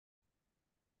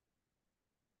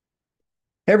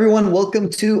Hey everyone, welcome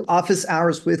to Office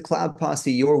Hours with Cloud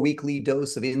Posse, your weekly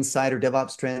dose of insider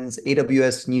DevOps trends,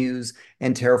 AWS news,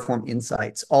 and Terraform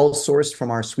insights, all sourced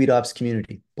from our SuiteOps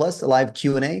community, plus a live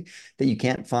Q&A that you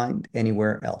can't find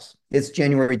anywhere else. It's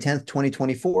January 10th,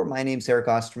 2024. My name's Eric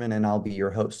Osterman, and I'll be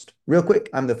your host. Real quick,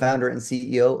 I'm the founder and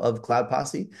CEO of Cloud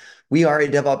Posse. We are a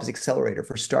DevOps accelerator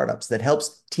for startups that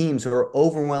helps teams who are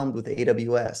overwhelmed with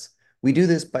AWS. We do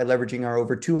this by leveraging our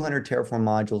over 200 Terraform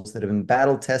modules that have been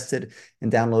battle tested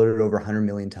and downloaded over 100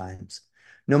 million times.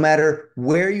 No matter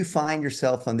where you find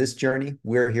yourself on this journey,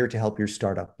 we're here to help your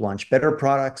startup launch better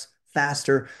products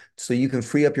faster so you can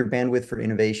free up your bandwidth for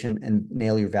innovation and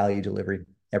nail your value delivery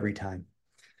every time.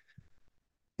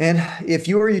 And if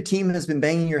you or your team has been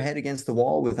banging your head against the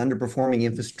wall with underperforming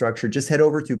infrastructure, just head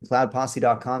over to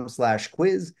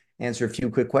cloudposse.com/quiz, answer a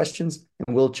few quick questions,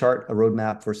 and we'll chart a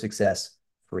roadmap for success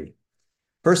free.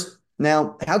 First,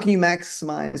 now, how can you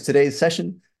maximize today's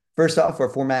session? First off, our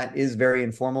format is very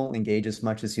informal. Engage as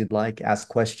much as you'd like, ask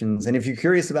questions. And if you're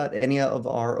curious about any of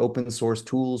our open source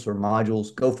tools or modules,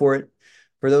 go for it.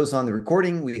 For those on the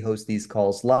recording, we host these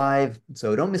calls live,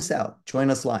 so don't miss out.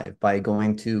 Join us live by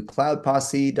going to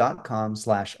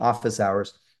cloudposse.com/office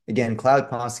hours. Again,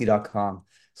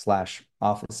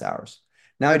 cloudposse.com/office hours.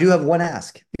 Now, I do have one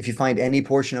ask. If you find any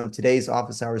portion of today's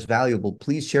office hours valuable,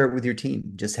 please share it with your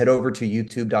team. Just head over to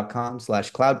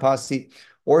youtube.com/cloudposse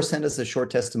or send us a short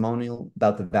testimonial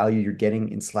about the value you're getting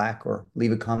in Slack or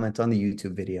leave a comment on the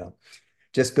YouTube video.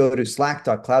 Just go to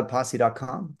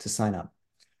slack.cloudposse.com to sign up.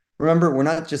 Remember, we're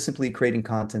not just simply creating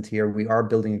content here. We are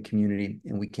building a community,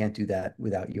 and we can't do that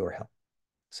without your help.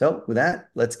 So with that,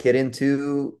 let's get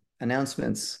into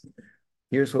announcements.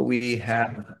 Here's what we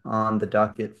have on the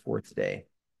docket for today.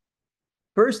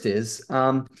 First is, we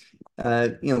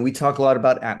talk a lot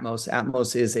about Atmos.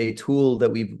 Atmos is a tool that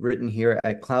we've written here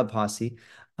at Cloud Posse.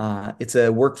 It's a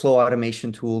workflow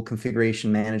automation tool,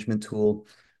 configuration management tool.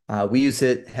 We use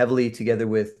it heavily together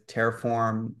with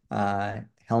Terraform,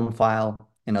 Helm file,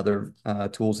 and other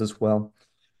tools as well.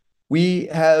 We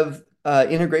have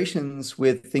integrations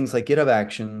with things like GitHub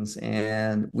Actions,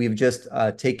 and we've just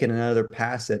taken another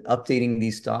pass at updating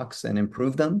these docs and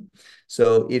improve them.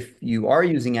 So if you are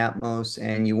using Atmos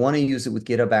and you want to use it with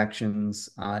GitHub Actions,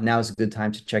 now is a good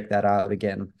time to check that out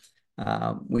again.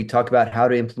 We talk about how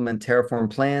to implement Terraform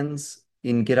plans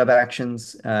in GitHub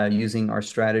Actions using our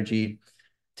strategy,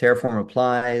 Terraform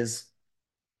applies,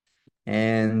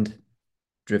 and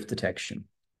drift detection.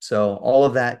 So all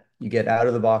of that you get out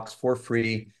of the box for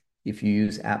free if you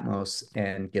use Atmos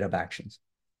and GitHub Actions.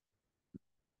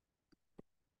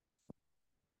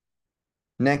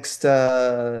 Next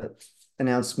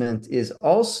announcement is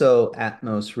also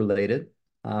Atmos related.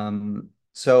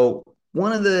 So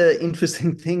one of the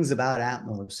interesting things about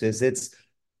Atmos is it's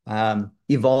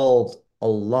evolved a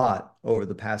lot over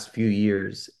the past few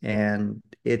years, and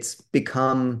it's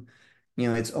become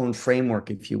its own framework,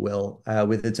 if you will,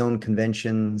 with its own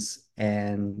conventions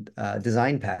and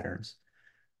design patterns.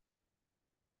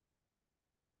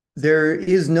 There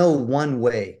is no one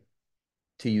way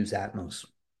to use Atmos,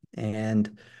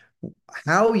 and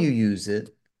how you use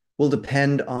it will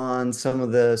depend on some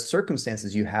of the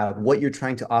circumstances you have, what you're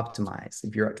trying to optimize.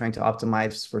 If you're trying to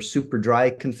optimize for super dry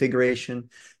configuration,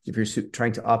 if you're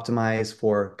trying to optimize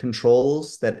for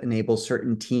controls that enable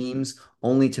certain teams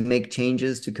only to make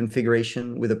changes to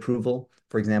configuration with approval,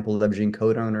 for example, leveraging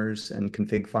code owners and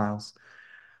config files,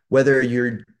 whether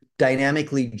you're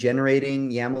dynamically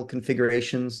generating YAML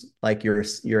configurations, like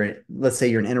let's say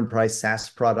you're an enterprise SaaS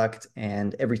product,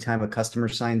 and every time a customer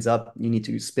signs up, you need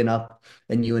to spin up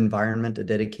a new environment, a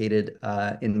dedicated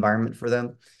environment for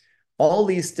them. All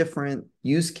these different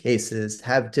use cases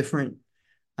have different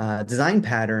design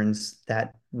patterns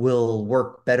that will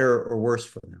work better or worse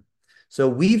for them. So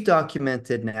we've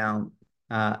documented now,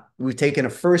 we've taken a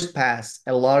first pass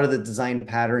at a lot of the design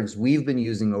patterns we've been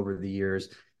using over the years.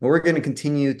 And we're going to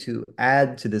continue to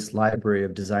add to this library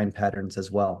of design patterns as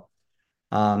well.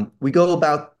 We go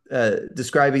about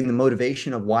describing the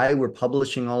motivation of why we're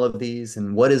publishing all of these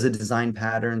and what is a design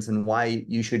patterns and why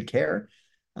you should care.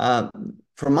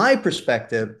 From my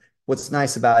perspective, what's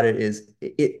nice about it is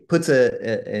it puts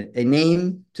a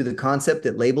name to the concept,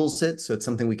 it labels it, so it's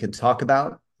something we can talk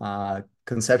about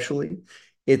conceptually.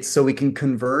 It's so we can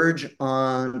converge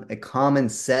on a common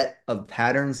set of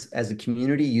patterns as a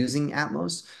community using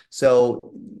Atmos. So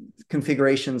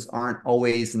configurations aren't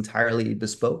always entirely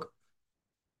bespoke.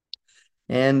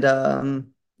 And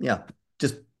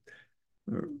just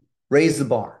raise the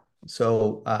bar.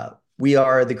 So we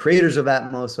are the creators of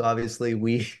Atmos, so obviously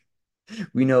we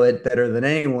know it better than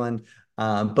anyone.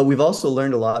 But we've also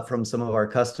learned a lot from some of our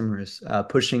customers,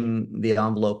 pushing the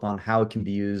envelope on how it can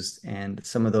be used, and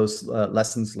some of those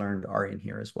lessons learned are in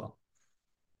here as well.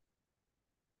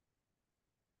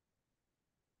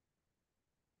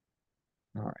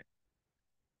 All right.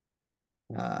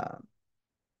 Uh,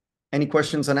 any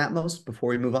questions on Atmos before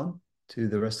we move on to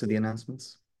the rest of the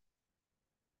announcements?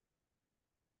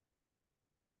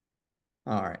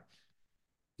 All right.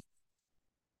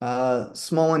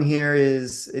 Small one here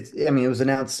is I mean, it was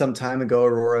announced some time ago,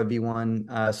 Aurora V1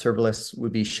 serverless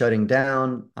would be shutting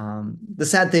down. The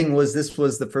sad thing was this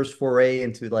was the first foray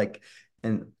into like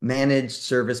an managed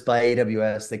service by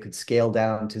AWS. They could scale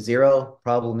down to zero.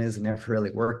 Problem is, it never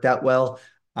really worked that well.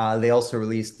 They also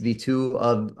released V2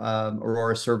 of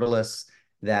Aurora serverless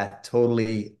that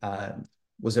totally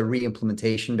was a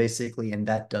re-implementation basically, and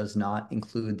that does not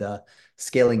include the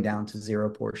scaling down to zero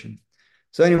portion.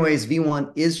 So anyways,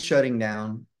 V1 is shutting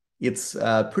down. It's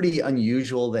pretty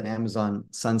unusual that Amazon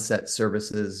sunset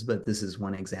services, but this is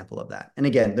one example of that. And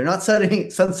again, they're not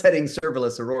sunsetting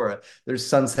serverless Aurora. They're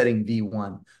sunsetting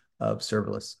V1 of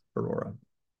serverless Aurora.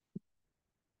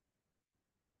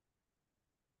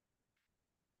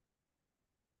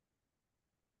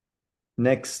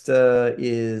 Next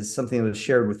is something that was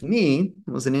shared with me.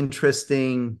 It was an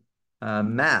interesting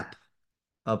map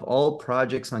of all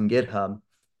projects on GitHub.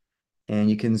 And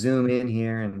you can zoom in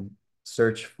here and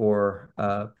search for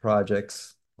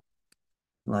projects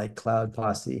like Cloud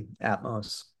Posse,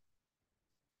 Atmos.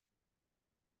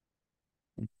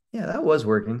 Yeah, that was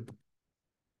working.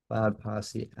 Cloud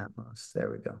Posse, Atmos.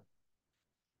 There we go.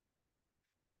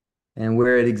 And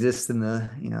where it exists in the,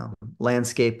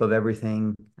 landscape of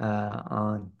everything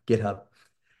on GitHub.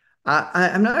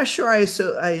 I'm not sure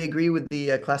I agree with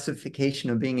the classification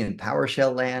of being in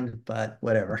PowerShell land, but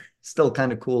whatever. Still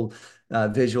kind of cool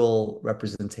visual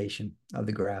representation of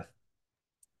the graph.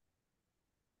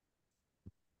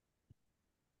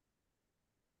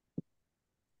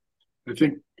 I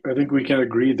think we can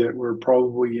agree that we're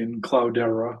probably in cloud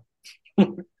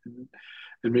and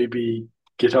maybe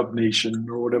GitHub Nation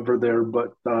or whatever there.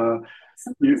 But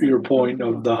your point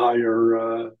of the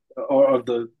higher or of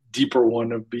the deeper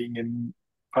one of being in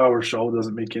PowerShell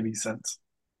doesn't make any sense.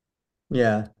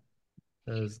 Yeah,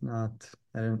 does not.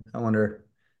 I wonder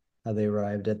how they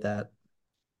arrived at that.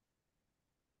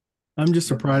 I'm just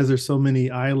But surprised there's so many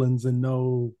islands and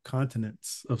no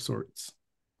continents of sorts.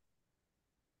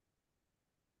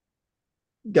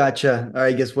 gotcha.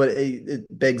 I guess what it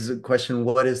begs the question,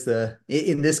 what is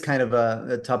in this kind of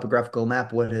a topographical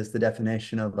map, what is the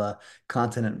definition of a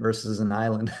continent versus an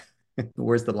island?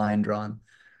 Where's the line drawn?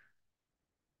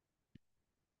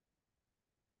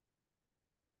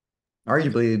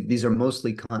 Arguably, these are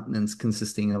mostly continents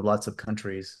consisting of lots of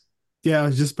countries. Yeah, I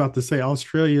was just about to say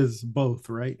Australia's both,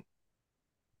 right?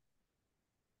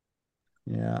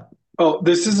 Yeah. Oh,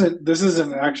 this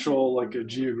isn't actual like a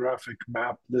geographic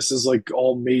map. This is like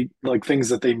all made like things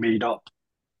that they made up.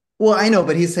 Well, I know,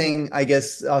 but he's saying, I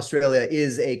guess Australia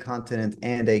is a continent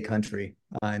and a country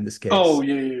in this Oh case.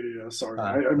 yeah. Sorry,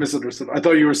 Uh, I misunderstood. I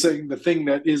thought you were saying the thing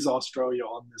that is Australia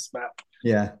on this map.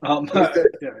 yeah. Yeah,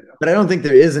 yeah. But I don't think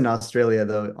there is an Australia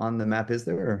though on the map, is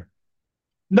there? Or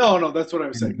No, that's what I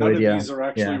was any saying. None of idea? these are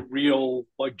actually Yeah. real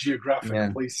like geographic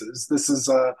Yeah. places. This is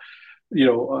a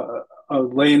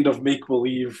land of make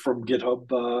believe from GitHub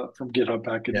Yeah.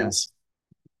 packages.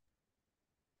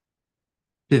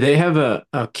 Do they have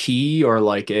a key or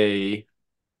like a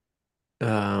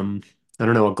um I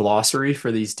don't know, a glossary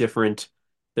for these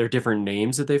their different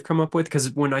names that they've come up with?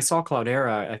 Because when I saw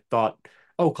Cloudera, I thought,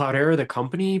 oh, Cloudera, the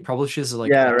company publishes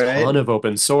like Yeah, a ton right. of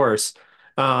open source.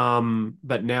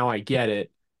 But now I get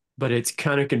it. But it's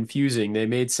kind of confusing. They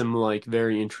made some like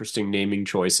very interesting naming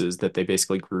choices that they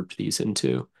basically grouped these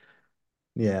into.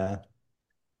 Yeah.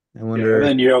 I Yeah, and wonder.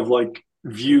 then you have like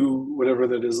Vue, whatever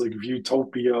that is, like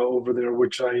Vuetopia over there,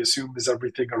 which I assume is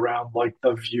everything around like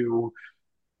the Vue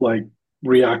like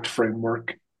React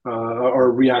framework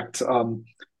or React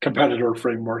competitor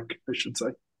framework, I should say.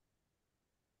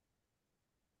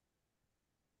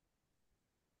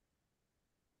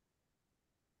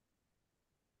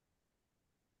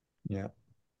 Yeah.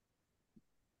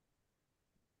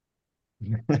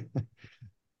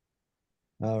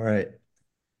 All right.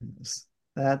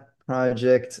 That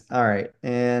project. All right.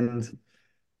 And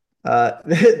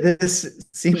this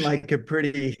seemed like a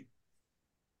pretty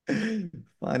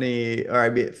funny, or I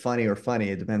mean, funny or funny.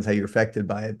 It depends how you're affected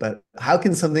by it. But how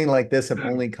can something like this have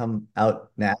only come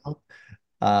out now?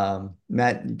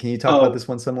 Matt, can you talk about Oh, this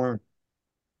one some more?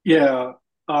 yeah.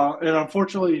 And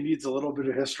unfortunately, it needs a little bit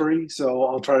of history, so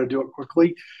I'll try to do it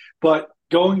quickly. But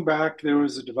going back, there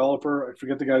was a developer, I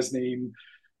forget the guy's name,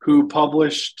 who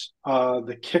published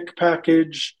the kick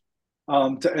package to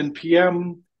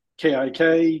npm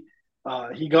kik.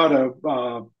 He got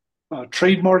a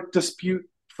trademark dispute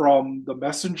from the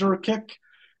messenger kick,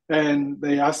 and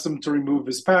they asked him to remove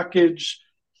his package.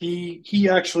 He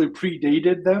actually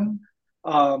predated them,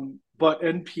 but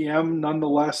npm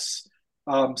nonetheless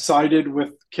sided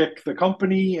with kick the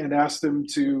company and asked him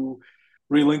to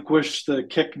relinquish the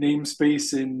kick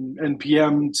namespace in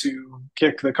npm to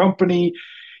kick the company.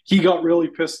 He got really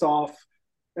pissed off,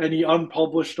 and he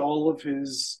unpublished all of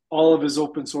his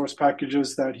open source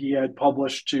packages that he had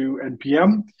published to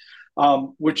npm,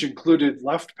 which included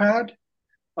leftpad.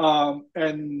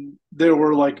 And there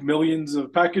were like millions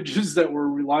of packages that were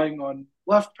relying on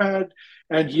leftpad,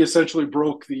 and he essentially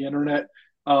broke the internet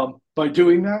by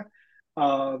doing that.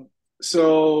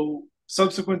 So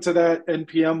subsequent to that,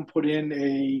 npm put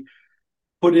in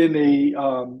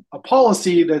a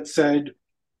policy that said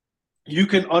you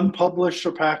can unpublish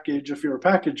a package if you're a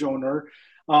package owner,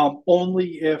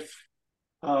 only if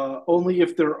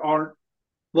there aren't,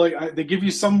 like, they give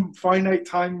you some finite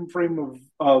time frame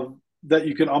of that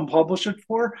you can unpublish it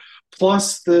for,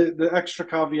 plus the extra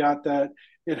caveat that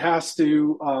it has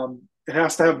to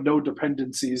have no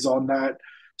dependencies on that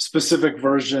specific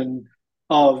version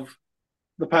of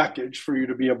the package for you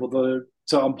to be able to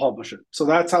unpublish it. So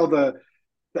that's how the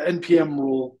npm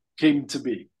rule came to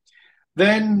be.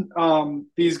 Then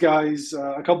these guys,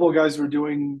 a couple of guys were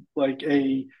doing like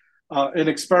an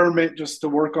experiment just to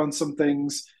work on some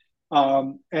things,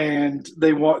 and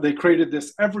they created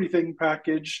this everything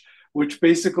package, which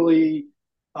basically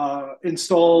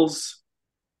installs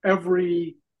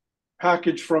every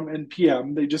package from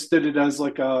npm. They just did it as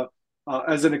like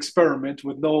as an experiment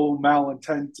with no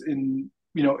malintent in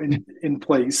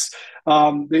place.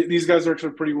 These guys are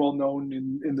actually pretty well known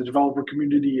in the developer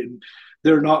community, and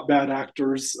they're not bad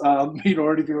actors,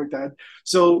 or anything like that.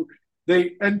 So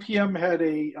npm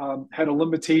had a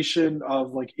limitation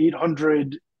of like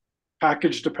 800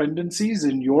 package dependencies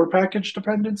in your package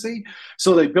dependency.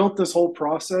 So they built this whole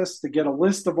process to get a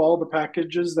list of all the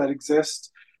packages that exist,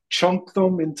 chunk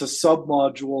them into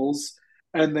submodules,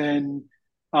 and then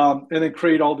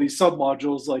create all these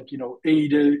submodules like A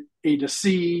to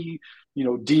C,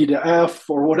 D to F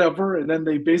or whatever. And then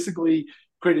they basically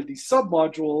created these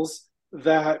submodules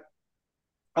that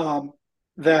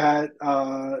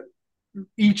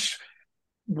each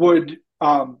would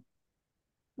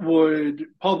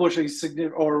publish a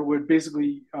significant, or would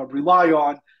basically rely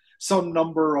on some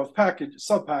number of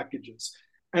sub packages,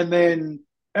 and then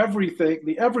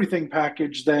the everything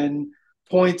package then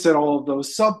points at all of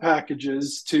those sub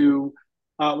packages to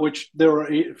which there are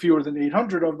fewer than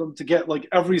 800 of them, to get like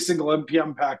every single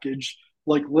npm package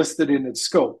like listed in its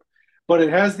scope. But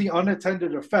it has the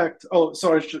unattended effect. Oh,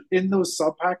 sorry, in those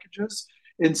sub packages,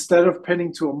 instead of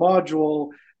pinning to a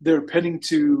module, they're pinning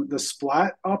to the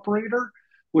splat operator,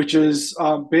 which is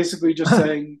basically just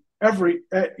saying every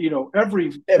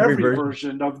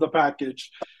version of the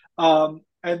package. And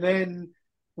then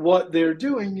what they're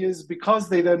doing is, because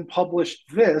they then published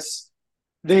this,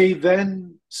 they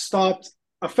then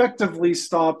effectively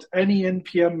stopped any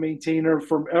npm maintainer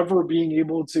from ever being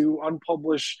able to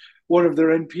unpublish one of their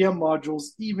npm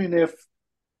modules, even if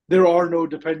there are no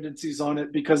dependencies on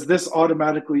it, because this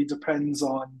automatically depends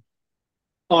on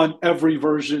every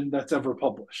version that's ever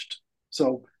published.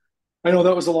 So I know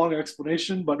that was a long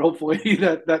explanation, but hopefully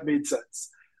that made sense.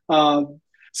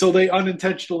 So they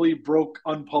unintentionally broke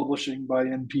unpublishing by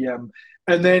npm,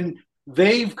 and then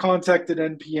they've contacted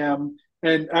npm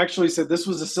and actually said, this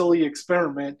was a silly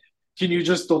experiment. Can you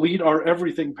just delete our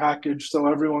everything package so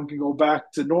everyone can go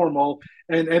back to normal?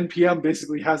 And npm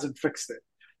basically hasn't fixed it.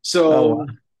 So,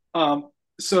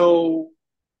 so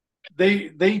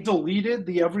they deleted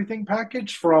the everything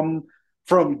package from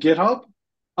GitHub,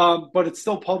 but it's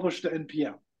still published to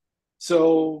npm.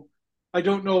 So I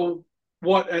don't know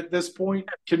what at this point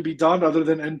can be done other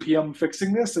than npm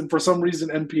fixing this, and for some reason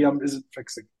npm isn't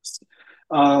fixing this.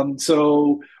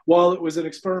 So while it was an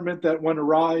experiment that went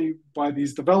awry by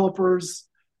these developers,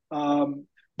 the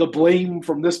blame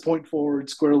from this point forward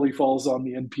squarely falls on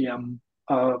the npm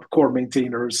core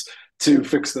maintainers to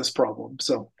fix this problem.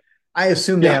 So I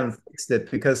assume they haven't fixed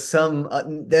it, because some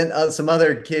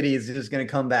other kitty is just going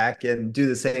to come back and do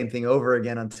the same thing over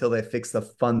again until they fix the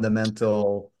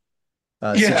fundamental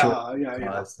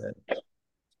situation.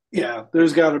 Yeah,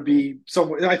 there's got to be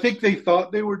some. I think they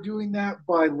thought they were doing that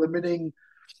by limiting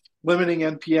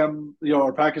npm,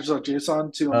 or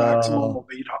package.json to a maximum of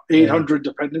 800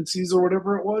 dependencies or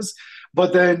whatever it was.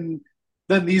 But then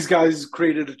these guys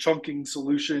created a chunking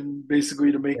solution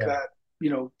basically to make that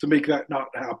not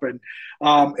happen.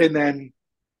 And then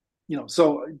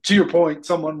So to your point,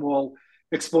 someone will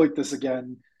exploit this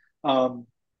again. Um,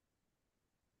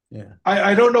 Yeah.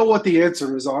 I don't know what the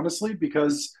answer is, honestly,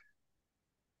 because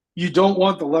you don't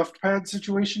want the left pad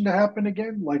situation to happen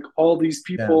again. Like all these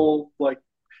Yeah. people like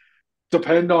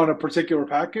depend on a particular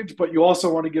package, but you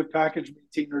also want to give package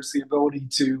maintainers the ability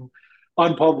to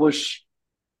unpublish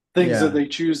things that Yeah. they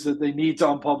choose that they need to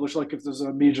unpublish, like if there's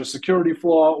a major security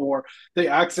flaw or they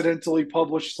accidentally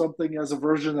publish something as a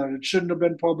version that it shouldn't have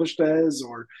been published as,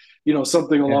 or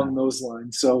something Yeah. along those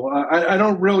lines. So I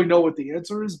don't really know what the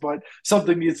answer is, but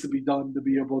something needs to be done to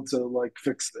be able to like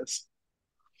fix this.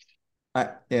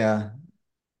 Yeah.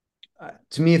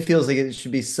 To me, it feels like it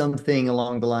should be something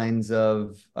along the lines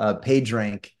of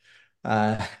PageRank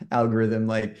algorithm,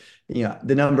 like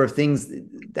the number of things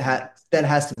that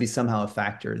has to be somehow a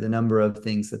factor, the number of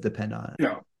things that depend on it.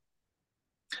 Yeah.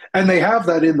 And they have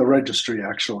that in the registry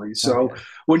actually. So Okay.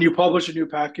 when you publish a new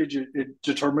package, it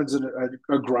determines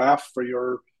a graph for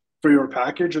your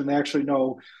package, and they actually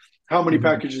know how many Mhm.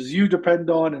 packages you depend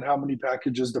on and how many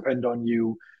packages depend on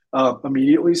you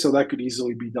immediately. So that could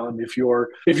easily be done if you're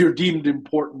deemed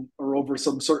important or over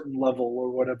some certain level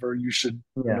or whatever.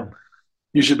 Yeah.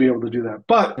 You should be able to do that.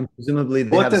 But And presumably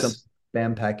they what have some this,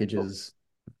 spam oh, packages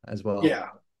as well. yeah,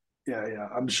 yeah,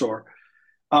 I'm sure.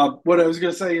 What I was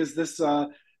going to say is this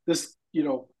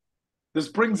this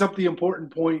brings up the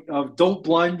important point of don't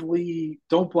blindly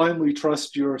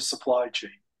trust your supply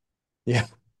chain. Yeah.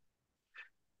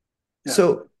 Yeah,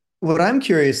 So what I'm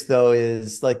curious though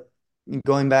is like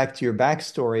going back to your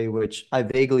backstory, which I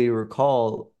vaguely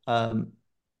recall,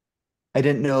 I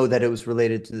didn't know that it was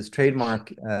related to this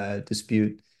trademark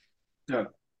dispute. yeah.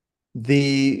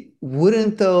 The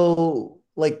wouldn't though,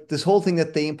 like this whole thing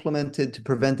that they implemented to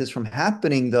prevent this from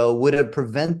happening though, would have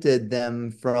prevented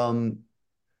them from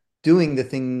doing the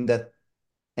thing that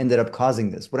ended up causing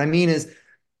this. What I mean is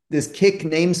this kick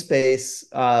namespace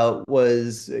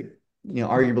was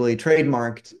arguably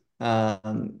trademarked,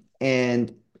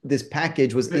 and this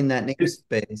package was It, in that it,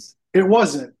 namespace. it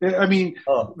wasn't. I mean,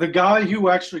 Oh, the guy who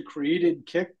actually created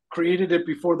Kick created it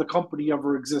before the company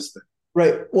ever existed.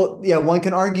 right. Well, yeah, one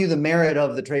can argue the merit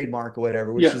of the trademark or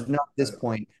whatever, which Yeah, is not yeah, this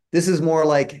point. This is more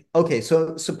like, okay,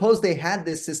 so suppose they had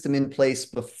this system in place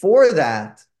before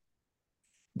that,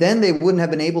 then they wouldn't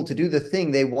have been able to do the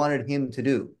thing they wanted him to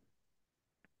do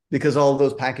because all of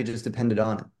those packages depended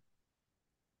on it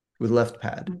with left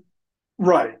pad.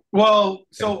 right. Well, Okay.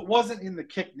 so it wasn't in the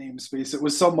Kick namespace. It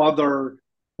was some other.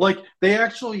 Like they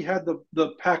actually had the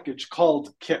package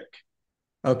called Kick.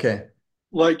 Okay.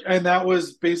 Like, and that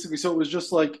was basically so it was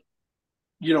just like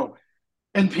you know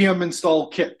npm install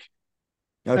Kick.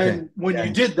 Okay. And when you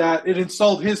Yeah. did that, it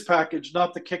installed his package,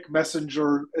 not the Kick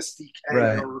Messenger SDK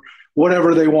Right. or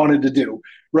whatever they wanted to do,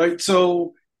 right?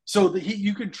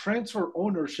 You can transfer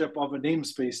ownership of a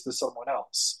namespace to someone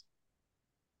else.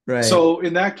 Right. So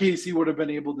in that case, he would have been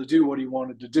able to do what he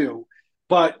wanted to do,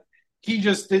 but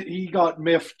he got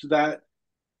miffed that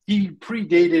he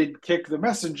predated Kick the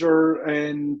Messenger,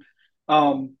 and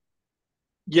um,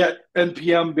 yet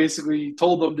npm basically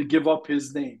told him to give up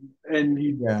his name, and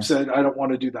he Yeah. said, "I don't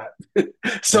want to do that."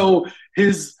 Yeah. So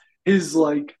his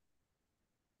like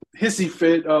hissy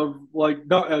fit of like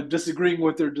not disagreeing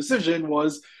with their decision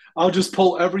was, "I'll just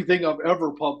pull everything I've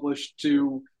ever published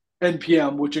to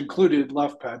npm, which included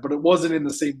leftpad, but it wasn't in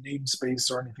the same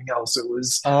namespace or anything else.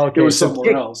 Oh, It okay. was So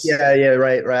somewhere kick. else." Yeah. Yeah.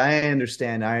 Right. Right. I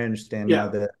understand. I understand now Yeah,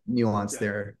 the nuance yeah,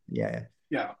 there. Yeah. Yeah.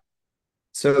 yeah.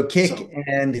 So kick So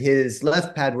and his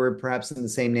left pad were perhaps in the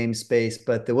same namespace,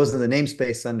 but there wasn't the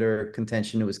namespace under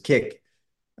contention. It was kick,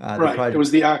 the right, it project,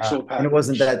 was the actual and it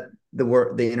wasn't package.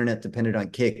 that the internet depended on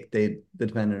kick. They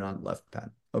depended on left pad.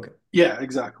 Okay. Yeah,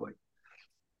 exactly.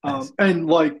 Nice. And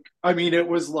like, I mean, it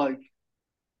was like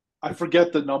I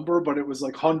forget the number, but it was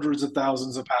like hundreds of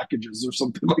thousands of packages or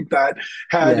something like that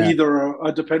had Yeah. either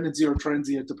a dependency or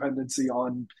transient dependency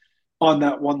on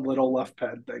that one little left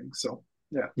pad thing. So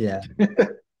yeah, Yeah.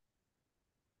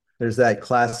 There's that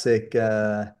classic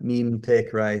meme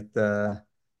pick, right? The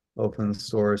open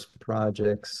source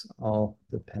projects all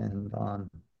depend on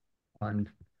one.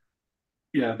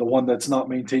 yeah, the one that's not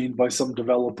maintained by some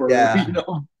developer, Yeah,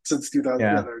 since 2000.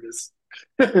 Yeah, yeah, there it is.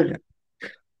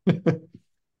 yeah.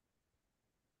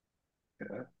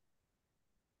 Yeah.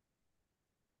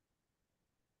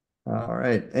 All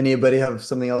right. Anybody have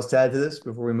something else to add to this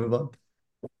before we move on?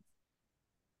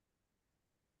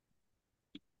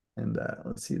 And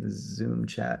let's see, the Zoom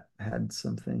chat had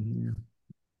something here.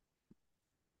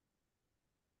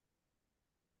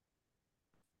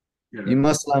 Yeah. You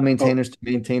must allow Oh, maintainers to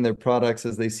maintain their products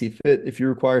as they see fit. If you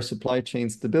require supply chain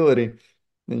stability,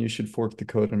 then you should fork the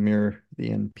code and mirror the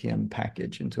npm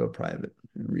package into a private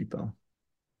repo.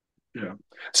 Yeah.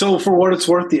 So for what it's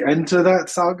worth, the end to that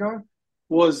saga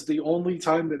was the only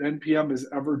time that npm has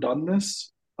ever done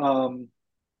this.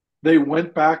 They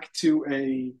went back to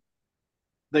a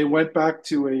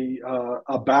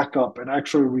backup and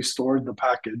actually restored the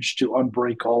package to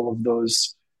unbreak all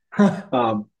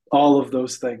of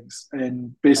those things,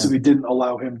 and basically didn't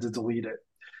allow him to delete it,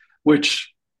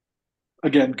 which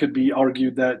again could be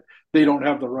argued that they don't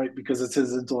have the right because it's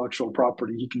his intellectual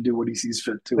property. He can do what he sees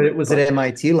fit to But it. it was an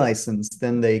MIT license,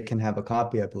 then they can have a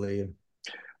copy, I believe.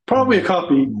 Probably a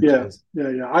copy. In that Yeah. case.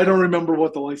 Yeah. I don't remember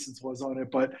what the license was on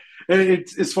it, but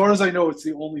it's, as far as I know, it's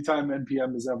the only time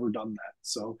NPM has ever done that.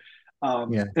 So,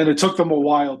 Yeah. and it took them a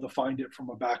while to find it from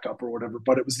a backup or whatever,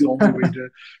 but it was the only way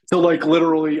to like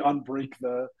literally unbreak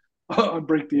the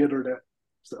internet.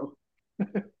 So,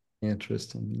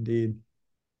 Interesting indeed.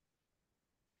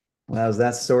 Well, that was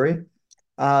that story.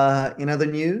 In other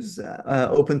news,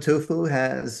 OpenTofu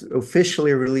has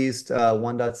officially released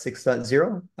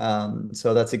 1.6.0.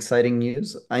 So that's exciting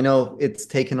news. I know it's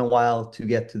taken a while to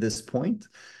get to this point,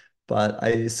 but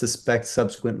I suspect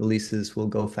subsequent releases will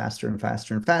go faster and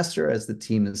faster and faster as the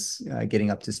team is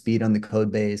getting up to speed on the code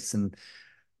base. And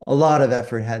a lot of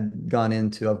effort had gone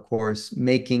into, of course,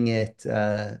 making it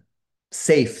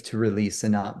safe to release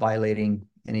and not violating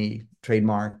any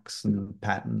trademarks and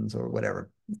patents or whatever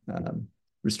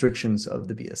restrictions of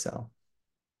the BSL.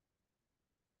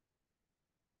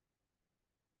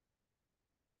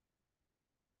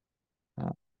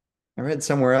 I read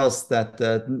somewhere else that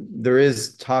there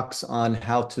is talks on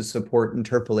how to support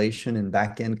interpolation in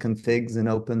backend configs in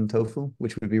OpenTofu,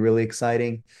 which would be really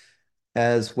exciting,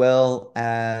 as well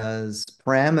as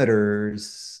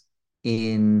parameters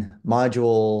in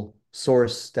module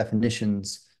source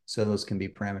definitions, so those can be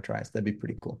parameterized. That'd be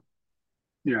pretty cool.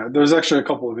 yeah, there's actually a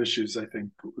couple of issues. I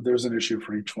think there's an issue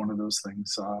for each one of those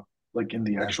things, like in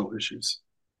the Yeah. actual issues.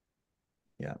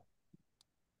 Yeah.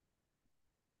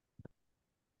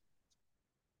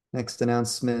 Next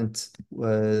announcement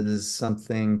was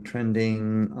something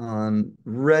trending on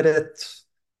Reddit,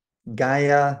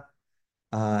 Gaia.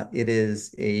 It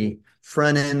is a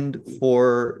front end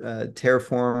for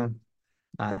Terraform,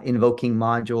 invoking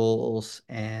modules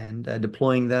and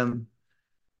deploying them.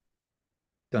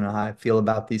 Don't know how I feel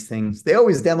about these things. They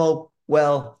always demo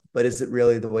well, but is it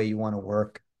really the way you want to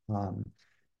work?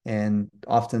 And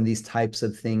often these types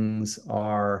of things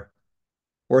are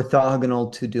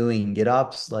orthogonal to doing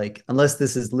GitOps. Like, unless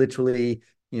this is literally,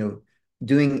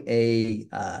 doing a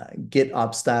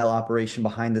GitOps style operation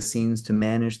behind the scenes to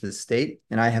manage the state,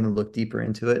 and I haven't looked deeper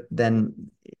into it, then,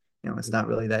 it's not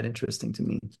really that interesting to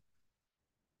me.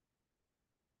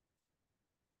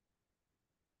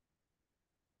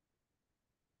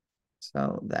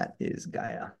 So that is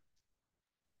Gaia.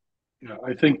 Yeah,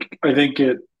 I think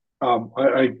it.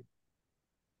 I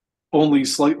only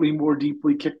slightly more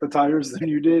deeply kicked the tires than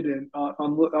you did, and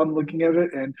on looking at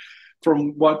it, and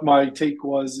from what my take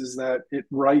was, is that it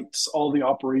writes all the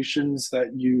operations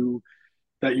that you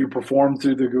perform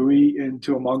through the GUI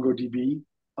into a MongoDB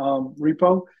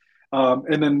repo.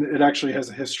 And then it actually has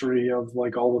a history of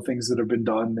like all the things that have been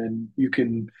done, and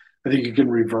I think you can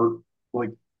revert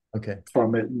like Okay.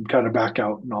 from it and kind of back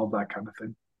out and all that kind of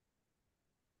thing.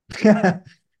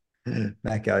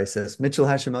 Matt Galley says Mitchell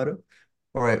Hashimoto.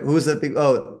 All right, who was that big?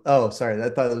 Oh, sorry. I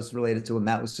thought it was related to what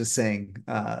Matt was just saying.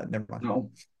 Never mind.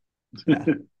 No.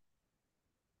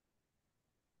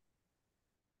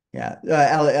 Yeah.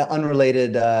 Yeah,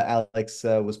 unrelated. Alex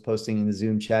was posting in the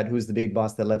Zoom chat. Who's the big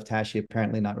boss that left Hashi?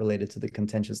 Apparently not related to the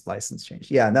contentious license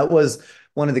change. Yeah, that was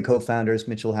one of the co-founders,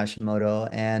 Mitchell Hashimoto,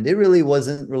 and it really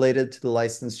wasn't related to the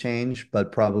license change,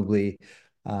 but probably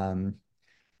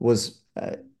was.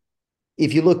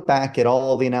 If you look back at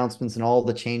all the announcements and all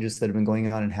the changes that have been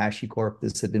going on in HashiCorp,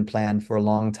 this had been planned for a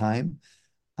long time.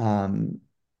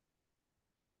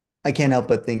 I can't help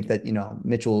but think that,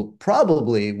 Mitchell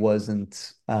probably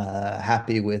wasn't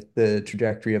happy with the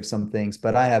trajectory of some things,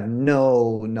 but I have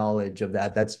no knowledge of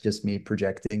that. That's just me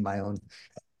projecting my own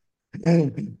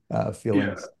feelings.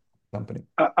 Yeah, Company.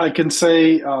 I can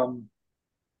say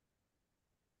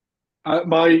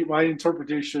my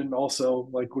interpretation also,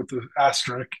 like with the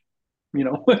asterisk,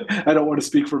 I don't want to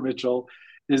speak for Mitchell,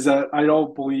 is that I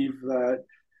don't believe that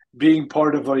being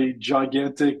part of a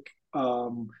gigantic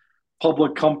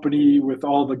public company with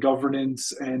all the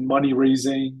governance and money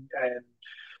raising and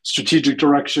strategic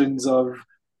directions of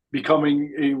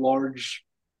becoming a large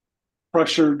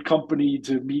pressured company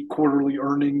to meet quarterly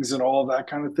earnings and all that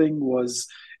kind of thing was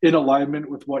in alignment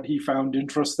with what he found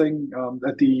interesting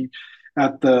at the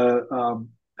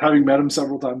having met him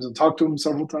several times and talked to him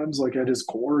several times, like at his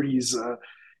core, he's a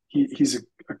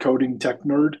coding tech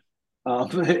nerd,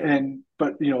 and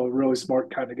but a really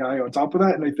smart kind of guy on top of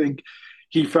that. And I think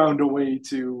he found a way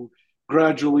to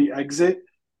gradually exit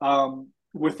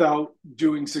without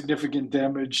doing significant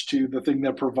damage to the thing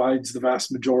that provides the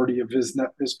vast majority of his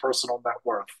personal net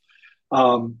worth,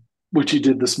 which he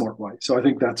did the smart way. So I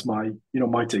think that's my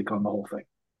take on the whole thing.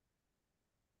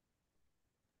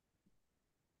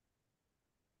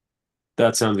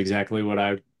 That sounds exactly what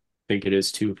I think it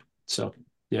is too. So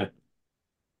yeah.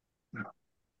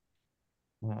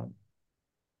 Um,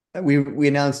 we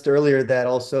announced earlier that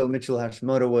also Mitchell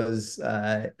Hashimoto was,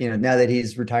 now that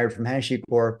he's retired from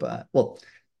HashiCorp,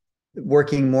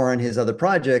 working more on his other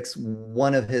projects.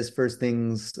 One of his first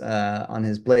things on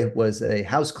his plate was a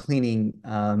house cleaning,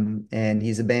 and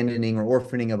he's abandoning or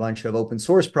orphaning a bunch of open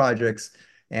source projects.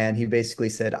 And he basically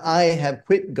said, I have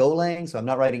quit Golang, so I'm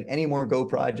not writing any more Go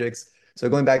projects. So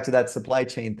going back to that supply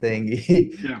chain thing,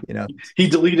 Yeah, he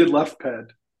deleted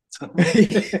LeftPad.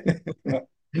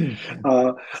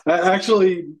 Uh,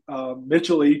 Actually,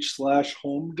 Mitchell H slash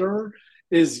Holmder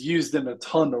is used in a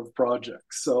ton of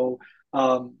projects. So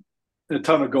a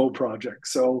ton of Go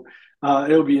projects. So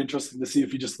it'll be interesting to see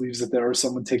if he just leaves it there or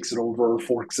someone takes it over or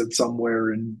forks it somewhere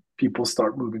and people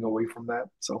start moving away from that.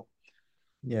 So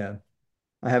yeah,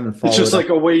 I haven't it's just followed up like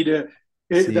a way to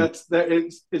see.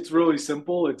 it's really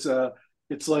simple.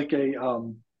 It's like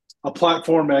a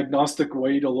platform agnostic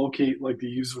way to locate like the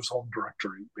user's home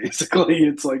directory. Basically,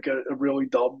 it's like a really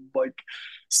dumb, like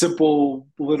simple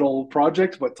little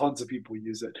project, but tons of people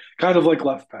use it. Kind of like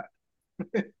LeftPad.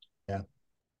 Yeah.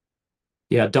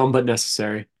 Yeah, dumb but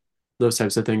necessary. Those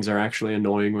types of things are actually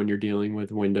annoying when you're dealing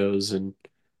with Windows and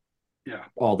Yeah,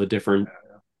 all the yeah, different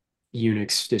yeah,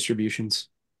 Unix distributions.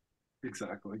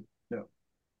 exactly. Yeah.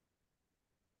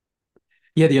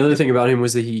 Yeah, the other thing about him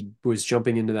was that he was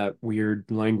jumping into that weird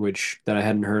language that I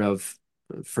hadn't heard of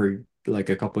for like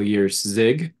a couple of years.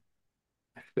 Zig.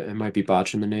 I might be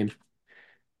botching the name.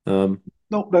 Um,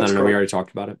 No, I that's don't know. We correct. already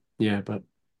talked about it. Yeah, but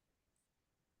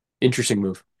interesting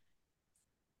move.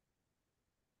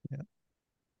 Yeah.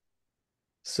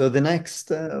 So the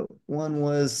next one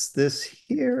was this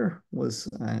here, was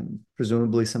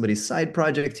presumably somebody's side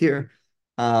project here.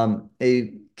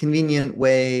 A convenient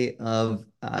way of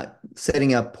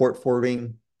setting up port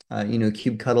forwarding,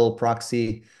 kubectl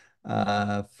proxy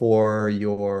for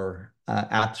your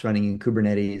apps running in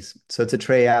Kubernetes. So it's a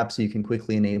tray app, so you can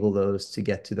quickly enable those to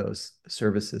get to those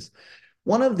services.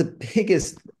 One of the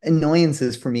biggest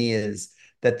annoyances for me is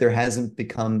that there hasn't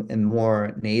become a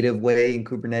more native way in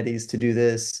Kubernetes to do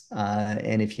this.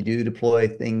 And if you do deploy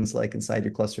things like inside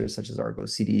your clusters, such as Argo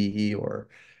CD or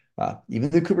even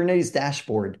the Kubernetes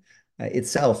dashboard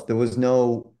itself, there was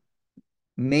no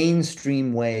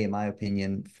mainstream way, in my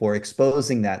opinion, for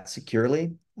exposing that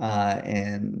securely.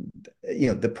 And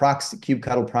the proxy,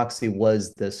 kubectl proxy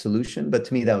was the solution, but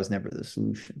to me, that was never the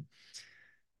solution.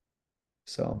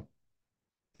 So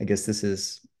I guess this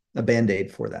is a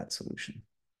band-aid for that solution.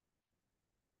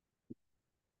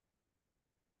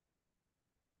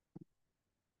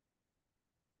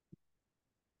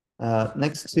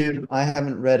 Next two, I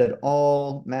haven't read at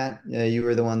all. Matt, you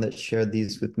were the one that shared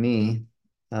these with me.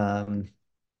 Um,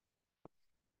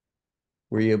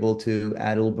 were you able to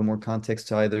add a little bit more context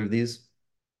to either of these?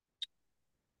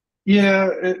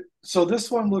 Yeah. So this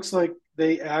one looks like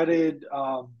they added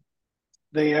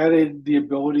the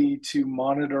ability to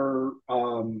monitor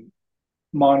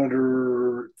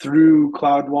through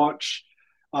CloudWatch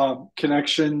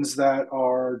connections that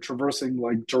are traversing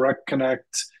like direct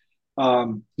connect,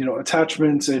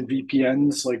 attachments and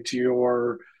VPNs like to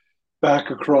your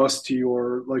back across to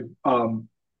your like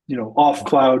off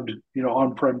cloud,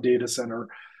 on-prem data center,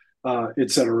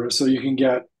 et cetera. So you can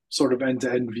get sort of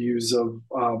end-to-end views of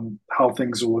how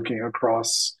things are looking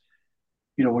across,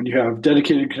 when you have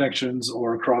dedicated connections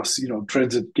or across,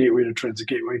 transit gateway to transit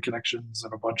gateway connections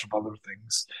and a bunch of other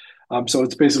things. So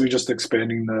it's basically just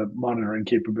expanding the monitoring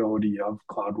capability of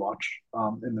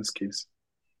CloudWatch in this case.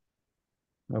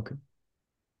 Okay.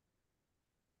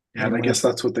 Yeah, and I Anyone guess else?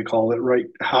 that's what they call it, right?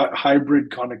 Hybrid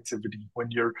connectivity.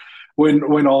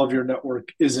 When all of your network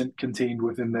isn't contained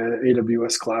within the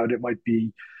AWS cloud, it might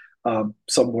be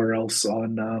somewhere else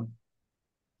on,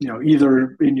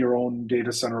 either in your own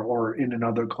data center or in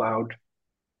another cloud,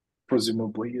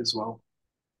 presumably as well.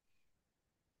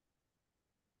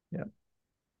 Yeah.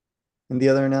 And the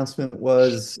other announcement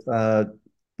was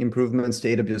improvements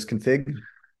to AWS config.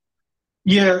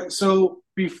 Yeah, so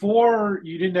before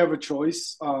you didn't have a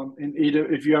choice.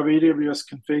 If you have AWS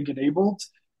config enabled,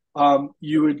 um,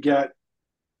 you would get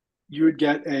you would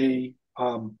get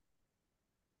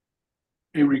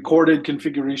a recorded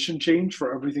configuration change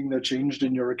for everything that changed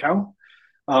in your account,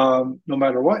 no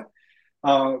matter what.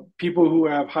 People who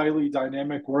have highly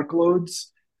dynamic workloads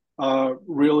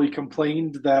really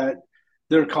complained that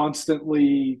they're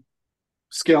constantly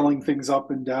scaling things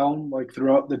up and down like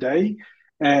throughout the day,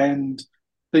 and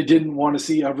they didn't want to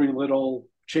see every little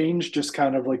change, just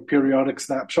kind of like periodic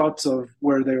snapshots of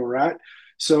where they were at.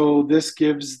 So this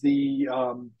gives the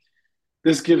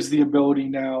ability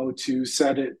now to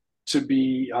set it to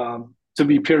be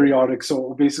periodic.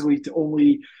 So basically, to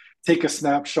only take a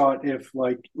snapshot if,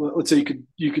 like, let's say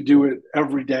you could do it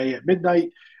every day at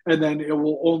midnight, and then it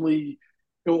will only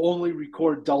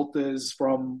record deltas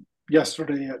from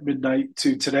yesterday at midnight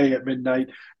to today at midnight,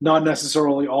 not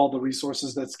necessarily all the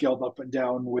resources that scaled up and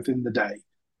down within the day,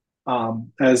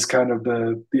 as kind of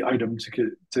the item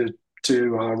to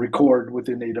record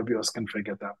within AWS config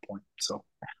at that point. So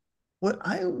What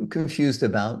I'm confused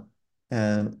about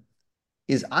uh,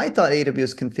 is I thought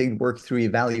AWS config worked through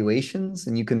evaluations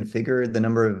and you configure the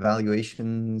number of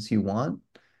evaluations you want.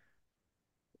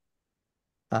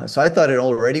 So I thought it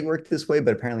already worked this way,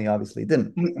 but apparently, obviously, it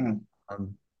didn't. no,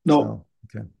 So,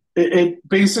 okay. it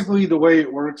basically, the way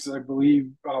it works, I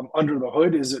believe, under the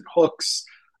hood, is it hooks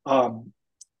um,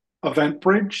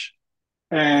 EventBridge,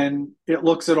 and it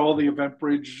looks at all the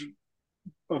EventBridge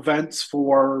events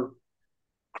for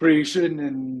creation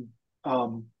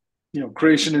and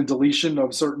creation and deletion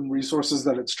of certain resources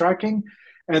that it's tracking,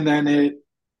 and then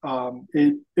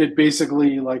it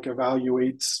basically like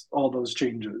evaluates all those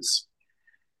changes.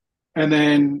 And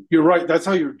then you're right, that's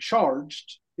how you're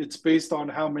charged. It's based on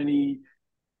how many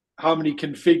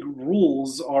config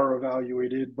rules are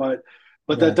evaluated, but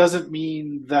that Yeah. doesn't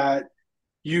mean that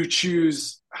you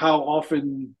choose how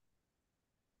often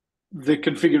the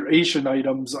configuration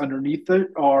items underneath it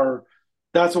are.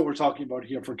 That's what we're talking about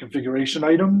here for configuration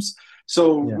items.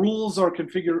 So Yeah. rules are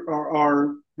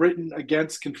written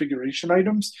against configuration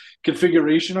items.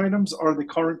 Configuration items are the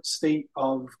current state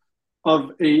of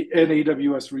an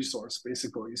AWS resource,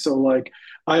 basically. So like,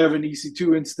 I have an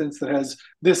EC2 instance that has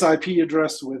this IP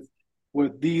address with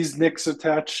these NICs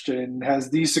attached and has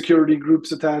these security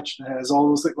groups attached and has all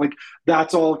those things. Like,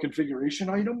 that's all a configuration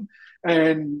item.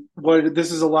 And what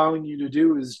this is allowing you to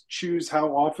do is choose how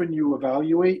often you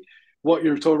evaluate what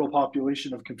your total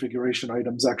population of configuration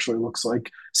items actually looks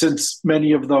like, since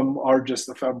many of them are just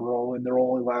ephemeral and they're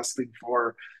only lasting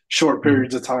for short Mhm.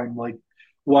 periods of time. Like,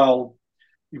 while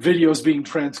videos being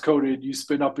transcoded, you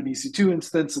spin up an EC2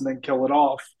 instance and then kill it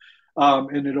off.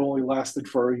 And it only lasted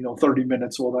for 30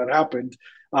 minutes while that happened.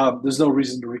 There's no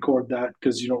reason to record that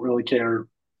because you don't really care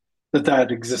that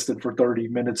that existed for 30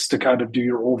 minutes to kind of do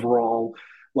your overall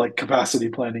like capacity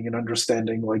planning and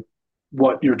understanding like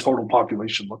what your total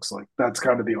population looks like. That's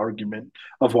kind of the argument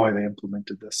of why they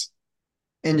implemented this.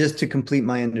 And just to complete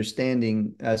my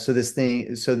understanding, so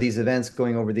these events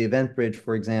going over the event bridge,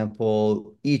 for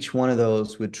example, each one of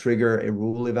those would trigger a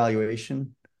rule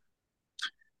evaluation.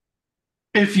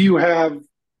 If you have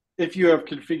if you have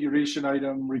configuration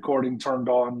item recording turned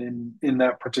on in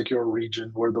that particular region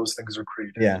where those things are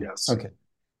created, Yeah. yes. Okay.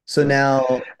 So now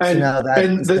that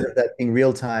And instead the of that being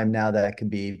real time, now that can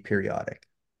be periodic.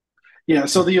 Yeah,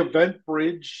 so the event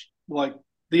bridge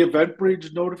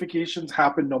notifications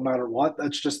happen no matter what.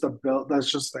 That's just a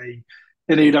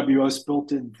an AWS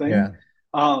built-in thing. Yeah.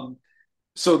 Um,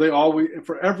 so they always,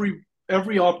 for every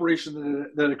operation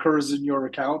that occurs in your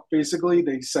account, basically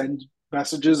they send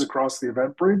messages across the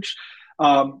event bridge.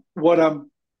 What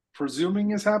I'm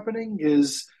presuming is happening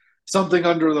is something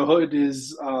under the hood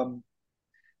is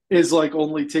like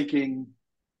only taking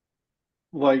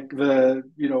like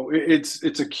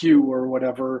it's a queue or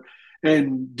whatever,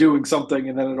 and doing something,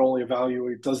 and then it only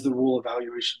does the rule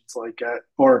evaluations like at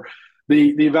or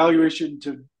the evaluation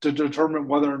to determine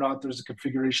whether or not there's a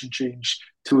configuration change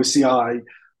to a CI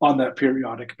on that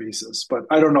periodic basis. But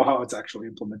I don't know how it's actually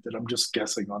implemented. I'm just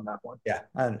guessing on that one. Yeah,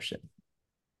 I understand.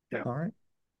 Yeah. All right.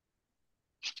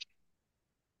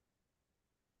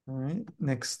 All right.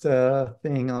 Next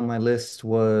thing on my list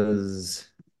was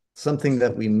something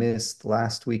that we missed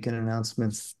last week in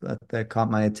announcements that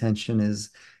caught my attention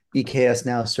is EKS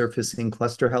now surfacing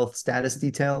cluster health status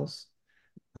details.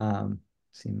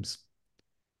 Seems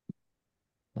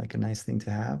like a nice thing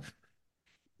to have.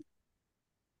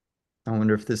 I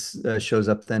wonder if this shows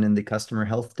up then in the customer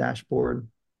health dashboard.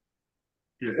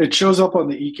 Yeah, it shows up on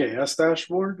the EKS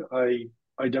dashboard. I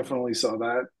definitely saw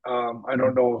that. I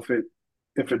don't know if it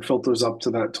filters up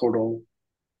to that total,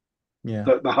 Yeah.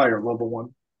 the higher level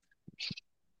one.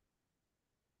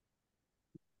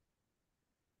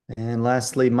 And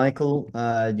lastly, Michael,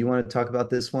 do you want to talk about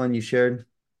this one you shared?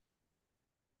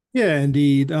 Yeah,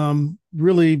 indeed.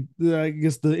 really, I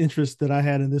guess the interest that I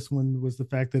had in this one was the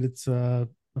fact that it's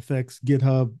affects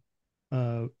GitHub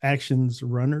Actions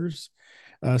runners,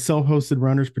 self-hosted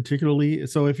runners particularly.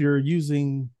 So if you're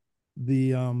using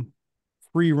the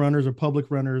free runners or public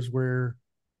runners where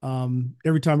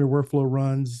every time your workflow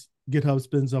runs, GitHub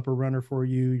spins up a runner for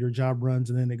you, your job runs,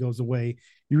 and then it goes away.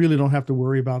 You really don't have to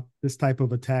worry about this type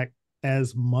of attack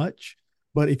as much.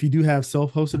 But if you do have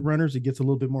self-hosted runners, it gets a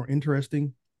little bit more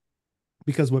interesting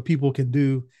because what people can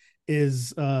do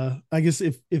is, I guess,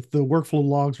 if the workflow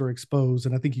logs are exposed,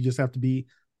 and I think you just have to be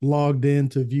logged in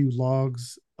to view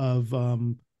logs of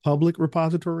public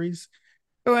repositories.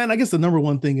 Oh, and I guess the number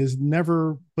one thing is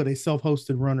never put a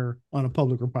self-hosted runner on a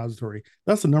public repository.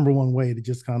 That's the number one way to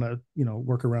just kind of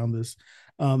work around this.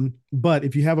 But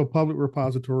if you have a public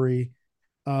repository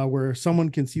where someone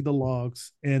can see the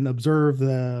logs and observe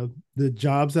the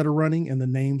jobs that are running and the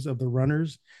names of the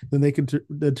runners, then they can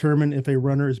determine if a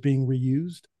runner is being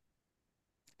reused.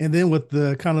 And then with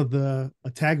the kind of the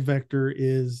attack vector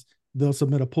is they'll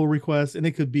submit a pull request, and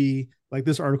it could be like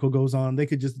this article goes on. They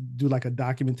could just do like a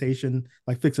documentation,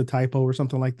 like fix a typo or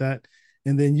something like that.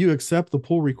 And then you accept the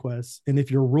pull request. And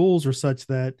if your rules are such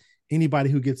that anybody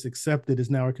who gets accepted is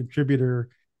now a contributor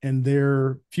and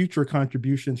their future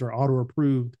contributions are auto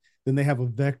approved, then they have a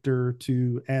vector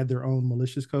to add their own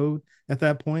malicious code at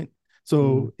that point.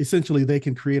 So essentially, they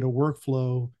can create a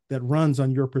workflow that runs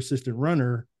on your persistent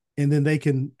runner, and then they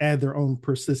can add their own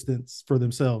persistence for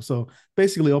themselves. So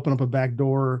basically, open up a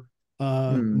backdoor,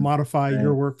 modify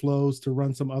your workflows to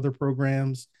run some other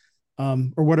programs,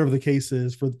 or whatever the case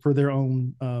is for their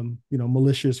own,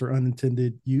 malicious or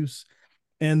unintended use.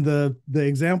 And the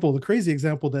crazy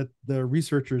example that the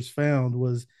researchers found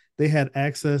was they had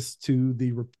access to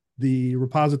the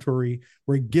repository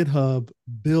where GitHub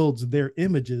builds their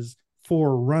images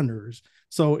for runners.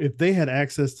 So if they had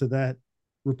access to that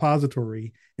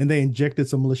repository and they injected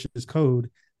some malicious code,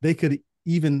 they could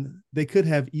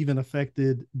have even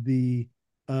affected the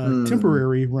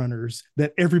temporary runners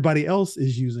that everybody else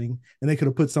is using, and they could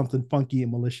have put something funky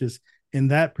and malicious in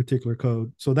that particular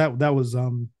code. So that was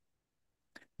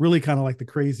really kind of like the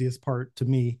craziest part to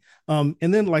me. And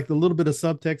then like the little bit of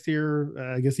subtext here,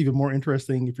 I guess even more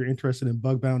interesting if you're interested in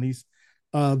bug bounties.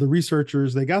 The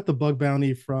researchers, they got the bug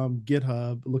bounty from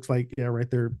GitHub. It looks like, yeah, right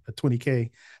there at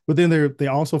 20K. But then they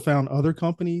also found other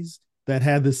companies that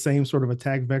had the same sort of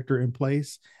attack vector in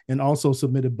place and also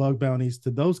submitted bug bounties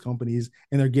to those companies,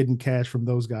 and they're getting cash from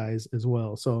those guys as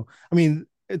well. So, I mean,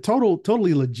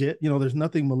 totally legit. There's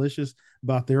nothing malicious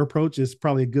about their approach. It's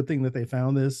probably a good thing that they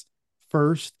found this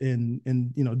first and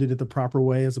did it the proper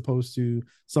way as opposed to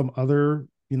some other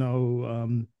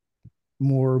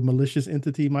more malicious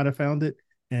entity might have found it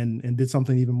and did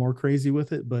something even more crazy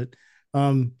with it. But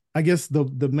I guess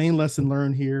the main lesson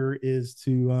learned here is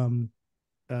to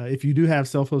if you do have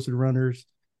self-hosted runners,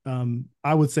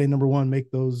 I would say number one,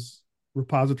 make those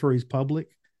repositories public,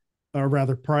 or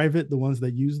rather private, the ones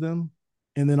that use them,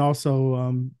 and then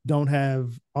also don't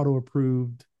have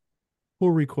auto-approved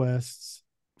pull requests,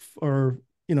 or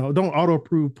don't auto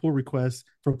approve pull requests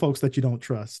from folks that you don't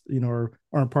trust, or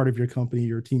aren't part of your company,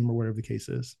 your team, or whatever the case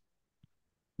is.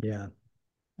 Yeah,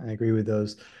 I agree with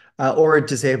those. Or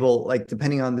disable, like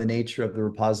depending on the nature of the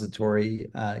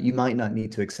repository, you might not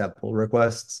need to accept pull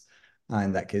requests.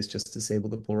 In that case, just disable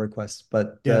the pull requests.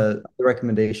 But the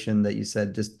recommendation that you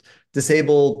said, just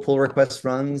disable pull request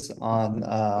runs on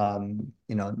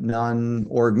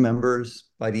non-org members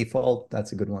by default.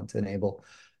 That's a good one to enable.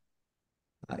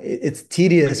 It's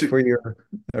tedious for your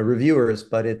reviewers,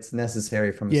 but it's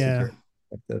necessary from a security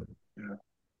perspective.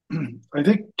 Yeah. I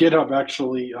think GitHub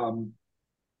actually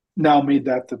now made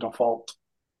that the default.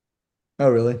 Oh,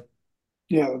 really?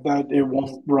 Yeah, that it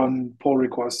won't run pull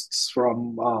requests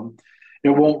from, it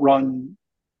won't run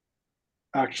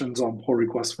actions on pull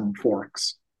requests from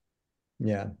forks.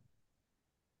 Yeah.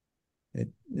 It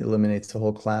eliminates the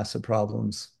whole class of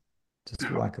problems. Just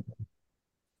whackable.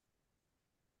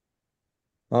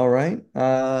 All right.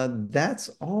 That's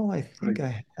all I think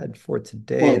I had for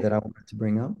today that I wanted to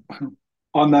bring up.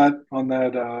 On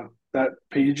that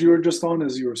page you were just on,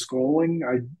 as you were scrolling,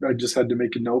 I just had to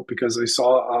make a note because I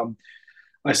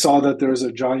saw that there's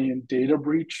a giant data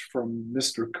breach from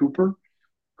Mr. Cooper,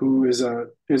 who is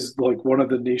like one of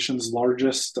the nation's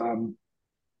largest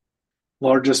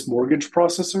mortgage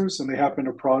processors, and they happen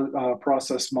to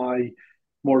process my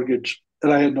mortgage,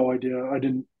 and I had no idea.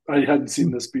 I hadn't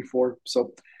seen this before,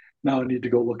 so now I need to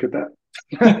go look at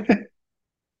that.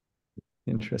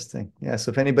 Interesting. Yeah.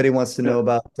 So if anybody wants to know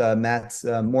about Matt's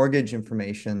mortgage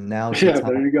information, now's the Yeah,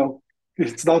 time. there you go.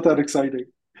 It's not that exciting.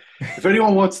 If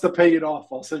anyone wants to pay it off,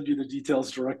 I'll send you the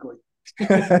details directly.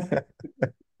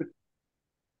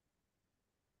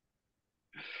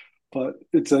 But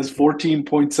it says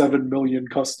 14.7 million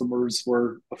customers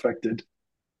were affected.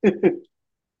 That's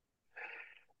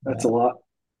a Yeah. lot.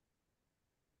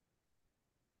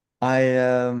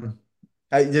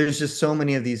 I there's just so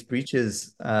many of these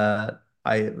breaches.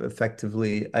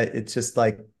 It's just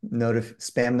like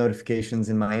spam notifications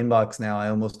in my inbox now. I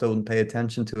almost don't pay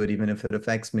attention to it, even if it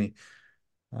affects me.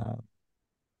 Uh,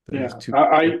 there's Yeah, too.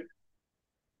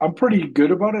 I'm pretty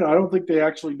good about it. I don't think they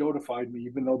actually notified me,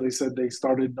 even though they said they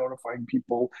started notifying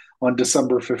people on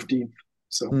December 15th.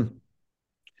 So Hmm.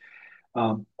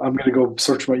 I'm going to go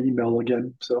search my email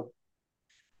again. So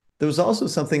There was also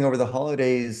something over the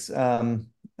holidays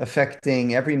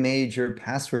affecting every major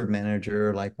password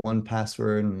manager, like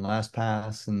 1Password and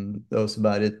LastPass and those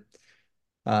about it.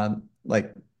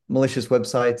 Like malicious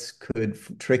websites could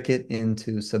trick it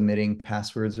into submitting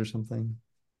passwords or something.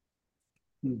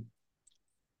 hmm.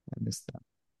 I missed that.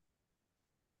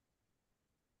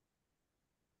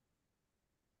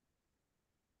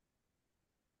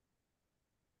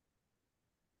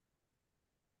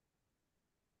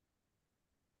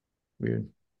 Weird.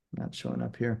 Not showing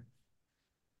up here.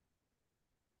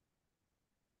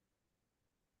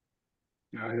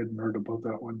 Yeah, I hadn't heard about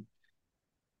that one.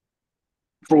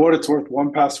 For what it's worth,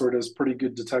 1Password has pretty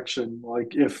good detection.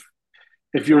 Like if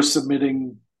you're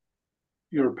submitting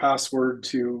your password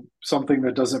to something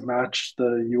that doesn't match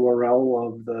the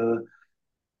URL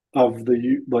of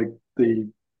the like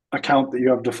the account that you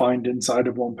have defined inside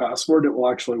of 1Password, it will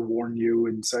actually warn you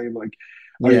and say like,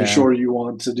 "Are you Yeah. sure you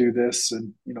want to do this?"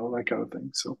 and that kind of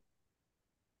thing. So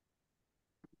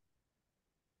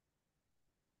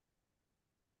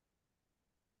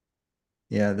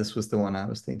Yeah, this was the one I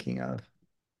was thinking of.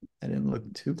 I didn't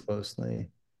look too closely.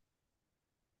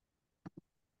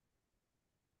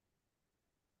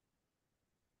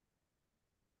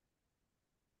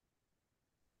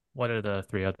 What are the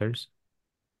three others?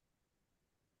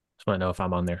 Just want to know if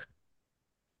I'm on there.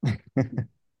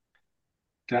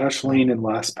 Dashlane and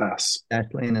LastPass.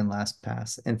 Dashlane and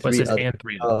LastPass and What three says others. and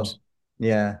three Oh, others?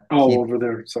 yeah. Oh, over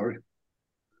there. Sorry.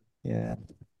 Yeah.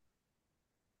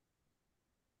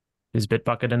 Is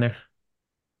Bitbucket in there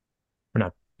or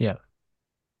not? Yeah.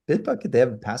 Bitbucket, they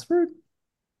have a password?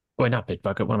 Wait, not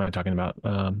Bitbucket. What am I talking about?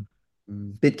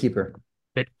 BitKeeper.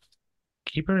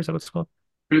 Bitkeeper, is that what it's called?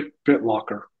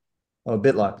 BitLocker. Oh,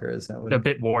 BitLocker, is that what No,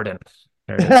 it? Bitwarden.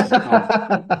 There it is.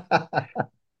 Oh,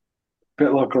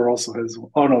 BitLocker also has.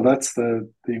 Oh no, that's the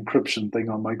encryption thing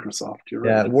on Microsoft. You're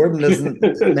Yeah, right. Warden doesn't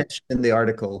mention in the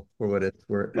article for what it's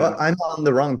worth. Oh, Yeah. I'm on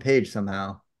the wrong page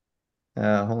somehow.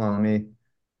 Hold on, let me.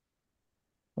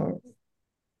 Oh,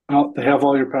 Oh, they have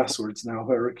all your passwords now,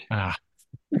 Eric. Ah,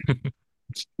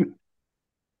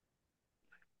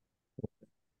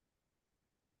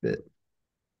 bit.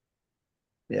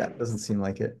 Yeah, it doesn't seem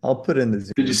like it. I'll put in the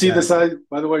Did you Zoom see the chat. size?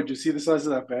 By the way, did you see the size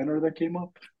of that banner that came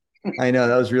up? I know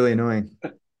that was really annoying,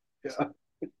 Yeah.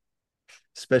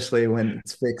 especially when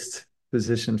it's fixed,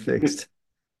 position fixed.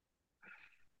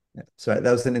 Yeah, sorry,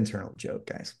 that was an internal joke,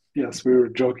 guys. Yes, we were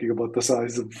joking about the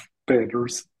size of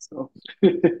banners. So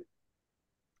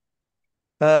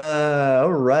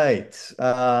All right.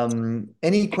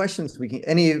 Any questions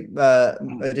any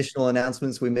additional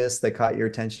announcements we missed that caught your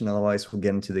attention? Otherwise, we'll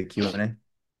get into the Q&A.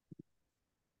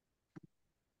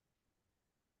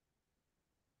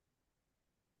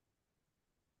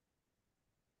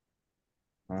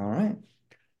 All right.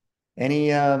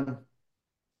 Any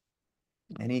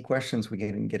any questions we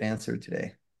can get answered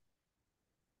today?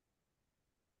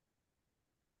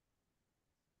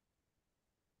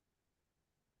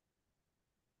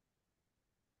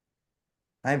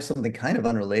 I have something kind of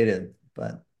unrelated,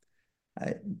 but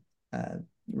I uh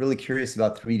really curious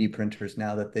about 3D printers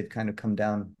now that they've kind of come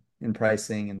down in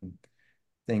pricing and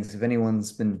things. If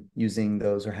anyone's been using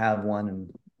those or have one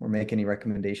and or make any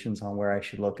recommendations on where I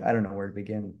should look, I don't know where to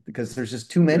begin because there's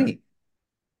just too yeah, many.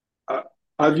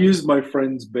 I've used my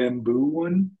friend's bamboo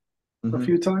one a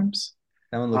few Hmm. times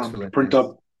That one looks to really print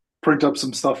nice. up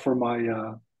some stuff for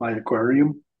my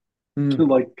aquarium, Mm,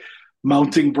 like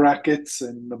mounting brackets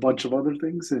and a bunch of other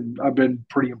things, and I've been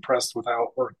pretty impressed with how it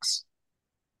works.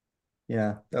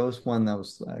 yeah, that was one that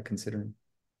was considering.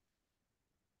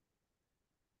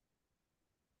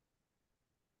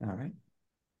 All right.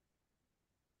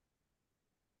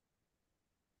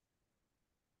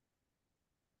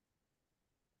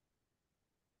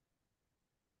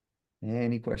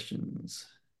 Any questions?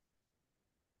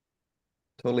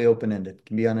 Totally open-ended.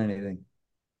 Can be on anything.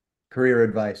 Career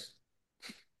advice.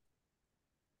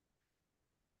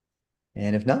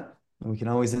 And if not, we can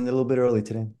always end it a little bit early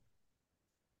today.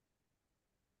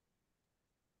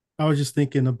 I was just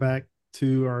thinking back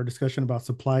to our discussion about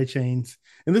supply chains,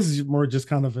 and this is more just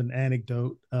kind of an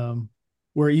anecdote,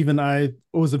 where even I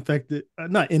was infected,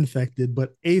 not infected,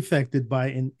 but affected by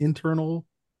an internal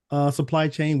supply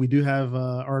chain. We do have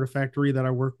Artifactory that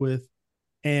I work with,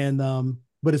 and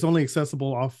but it's only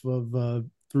accessible off of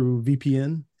through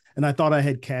VPN. And I thought I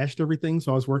had cached everything,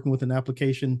 so I was working with an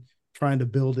application trying to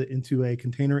build it into a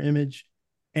container image,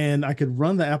 and I could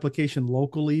run the application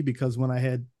locally because when I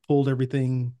had pulled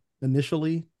everything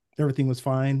initially, everything was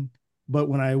fine. But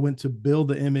when I went to build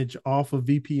the image off of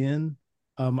VPN,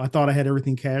 I thought I had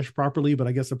everything cached properly, but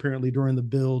I guess apparently during the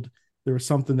build, there was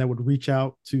something that would reach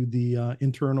out to the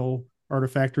internal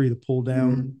Artifactory to pull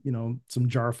down, Mm. some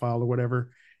jar file or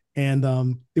whatever, and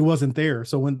it wasn't there.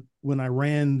 So when I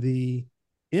ran the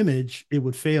image, it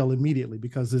would fail immediately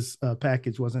because this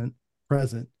package wasn't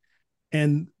present.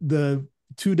 And the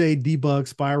 2-day debug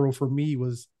spiral for me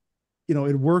was,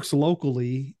 it works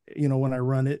locally, when I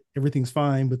run it, everything's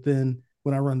fine. But then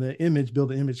when I run the image, build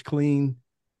the image clean,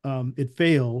 it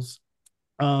fails.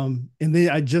 And then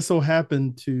I just so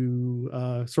happened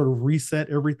to sort of reset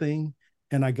everything,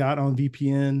 and I got on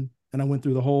VPN and I went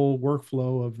through the whole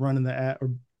workflow of running the app,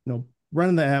 or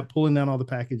running the app, pulling down all the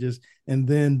packages, and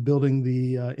then building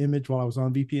the image while I was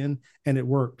on VPN, and it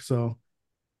worked. So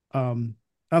um,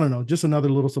 I don't know, just another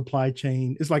little supply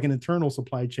chain. It's like an internal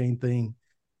supply chain thing.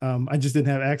 I just didn't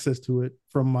have access to it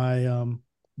from my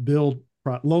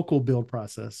local build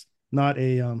process, not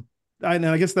a and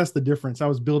I guess that's the difference. I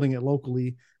was building it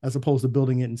locally as opposed to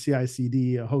building it in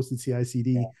CI/CD, a hosted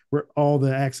CI/CD, where all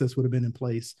the access would have been in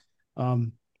place.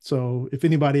 So if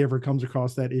anybody ever comes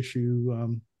across that issue,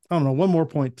 I don't know. One more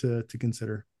point to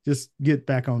consider: just get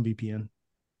back on VPN.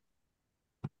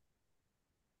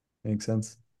 Makes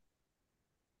sense.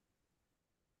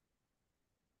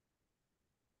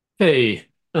 Hey,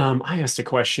 I asked a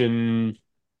question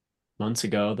months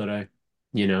ago that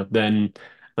then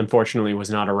unfortunately was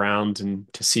not around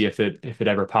and to see if it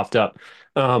ever popped up.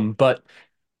 But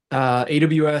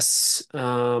AWS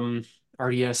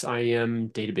RDS IAM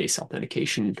database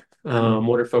authentication.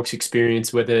 What are folks'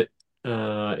 experience with it?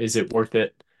 Is it worth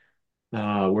it?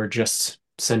 We're just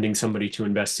sending somebody to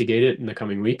investigate it in the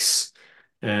coming weeks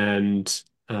and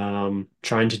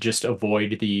trying to just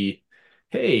avoid the,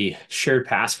 hey, shared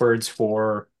passwords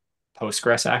for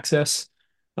Postgres access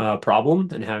problem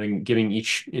and giving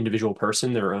each individual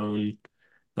person their own,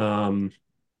 um,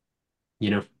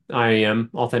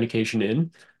 IAM authentication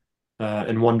in,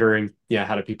 and wondering, yeah,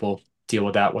 how do people deal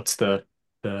with that?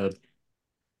 The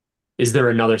is there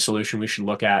another solution we should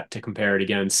look at to compare it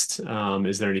against?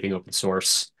 Is there anything open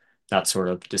source? That sort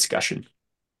of discussion.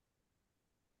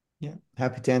 Yeah,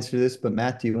 happy to answer this, but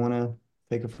Matt, do you want to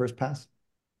take a first pass?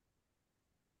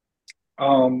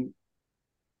 Um,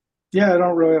 yeah, I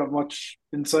don't really have much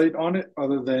insight on it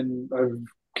other than I've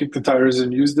kicked the tires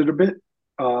and used it a bit.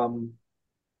 Um,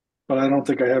 but I don't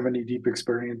think I have any deep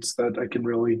experience that I can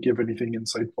really give anything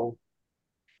insightful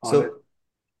on it.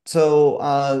 So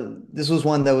So this was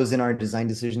one that was in our design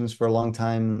decisions for a long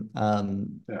time.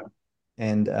 Yeah.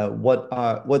 And what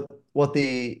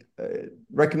the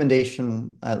recommendation,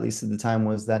 at least at the time,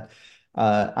 was that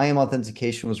IAM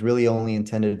authentication was really only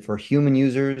intended for human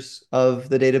users of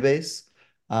the database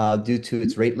due to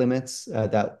its rate limits.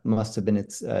 That must have been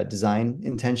its design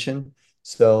intention.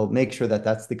 So make sure that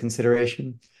that's the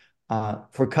consideration.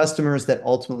 For customers that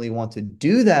ultimately want to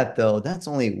do that, though, that's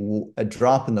only a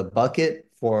drop in the bucket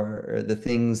for the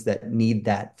things that need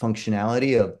that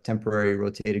functionality of temporary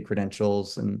rotated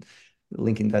credentials and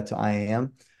linking that to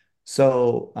IAM.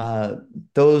 So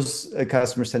those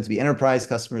customers tend to be enterprise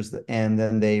customers, and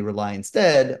then they rely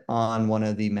instead on one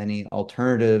of the many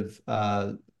alternative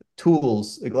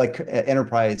tools like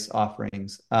enterprise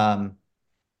offerings. I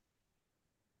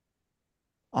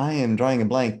am drawing a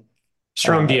blank.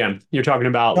 Strong Uh, DM. You're talking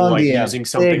about Strong like DM. using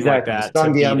something like Exactly. that to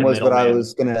Strong be DM the was what I middleman.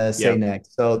 was gonna say Yep.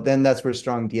 next. So then that's where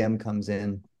Strong DM comes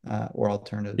in, or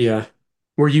alternatives. Yeah.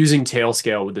 We're using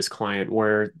Tailscale with this client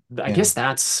where I Yeah.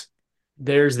 guess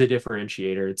there's the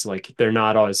differentiator. It's like they're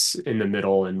not always in the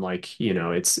middle and like,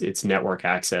 it's network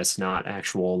access, not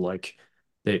actual like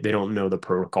they don't know the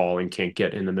protocol and can't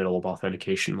get in the middle of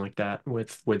authentication like that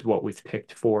with what we've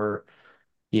picked for,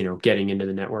 getting into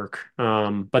the network.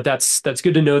 But that's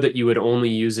good to know that you would only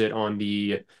use it on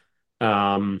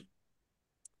um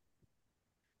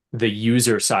the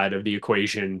user side of the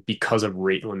equation because of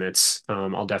rate limits.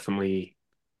 I'll definitely,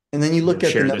 And then you look at the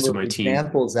share this number with of my team.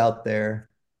 examples out there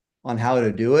on how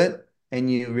to do it,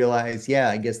 and you realize, yeah,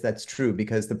 I guess that's true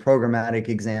because the programmatic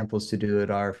examples to do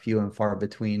it are few and far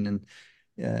between, and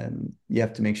you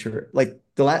have to make sure, like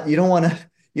you don't want to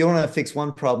you don't want to fix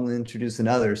one problem and introduce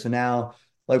another. So now,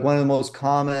 like one of the most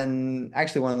common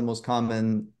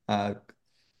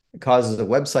causes of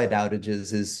website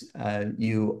outages is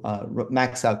you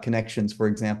max out connections, for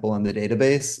example, on the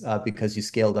database because you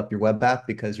scaled up your web app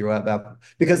because the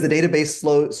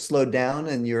database slowed down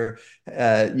and your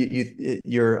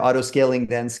auto scaling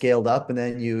then scaled up, and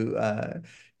then you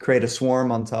create a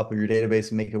swarm on top of your database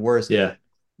and make it worse. Yeah.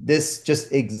 This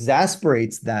just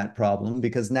exasperates that problem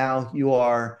because now you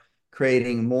are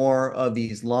creating more of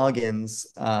these logins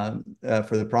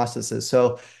for the processes.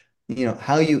 So,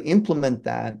 how you implement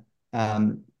that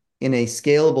um, in a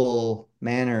scalable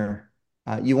manner,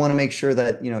 you want to make sure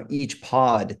that, each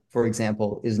pod, for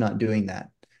example, is not doing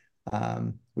that,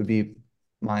 would be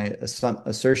my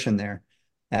assertion there.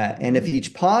 And if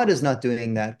each pod is not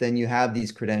doing that, then you have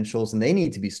these credentials and they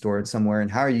need to be stored somewhere. And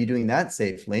how are you doing that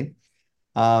safely?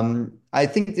 I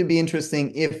think it'd be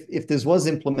interesting if this was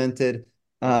implemented.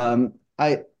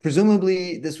 I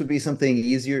presumably this would be something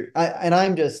easier.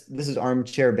 This is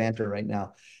armchair banter right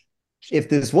now. If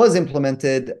this was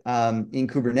implemented in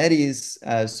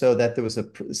Kubernetes, so that there was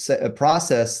a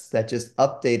process that just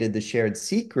updated the shared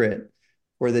secret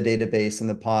for the database and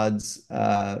the pods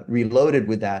reloaded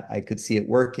with that, I could see it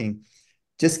working.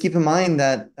 Just keep in mind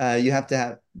that you have to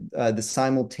have the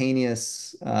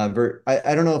simultaneous I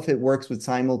don't know if it works with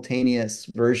simultaneous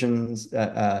versions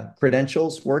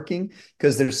credentials working,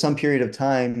 because there's some period of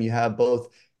time you have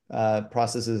both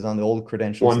processes on the old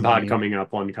credentials One and then pod you coming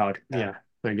up, one pod. Yeah,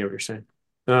 I get what you're saying.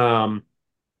 Yeah, I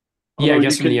Although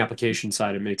guess you from the can, application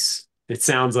side, it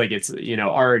sounds like it's,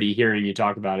 already hearing you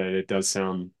talk about it, it does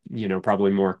sound,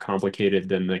 probably more complicated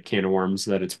than the can of worms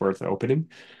that it's worth opening.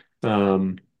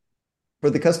 Um, for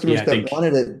the yeah, customers I that think,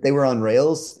 wanted it, they were on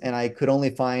Rails, and I could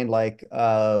only find like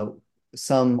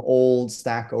some old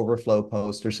Stack Overflow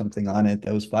post or something on it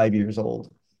that was 5 years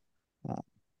old. Uh,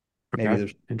 Maybe okay,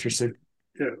 there's interesting.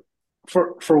 yeah,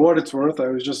 for what it's worth, I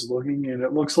was just looking, and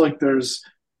it looks like there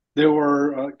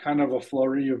were kind of a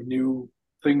flurry of new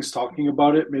things talking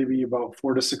about it, maybe about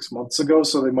 4 to 6 months ago.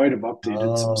 So they might have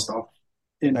updated some Oh, stuff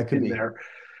in that could in be. there,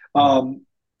 Yeah. um,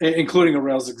 including a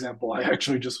Rails example I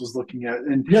actually just was looking at.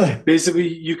 And Really? basically,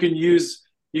 you can use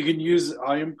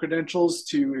IAM credentials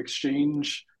to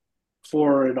exchange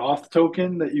for an auth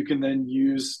token that you can then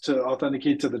use to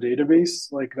authenticate to the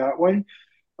database, like that way,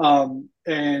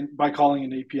 and by calling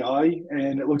an API.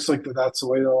 And it looks like that's the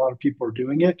way that a lot of people are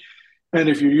doing it. And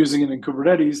if you're using it in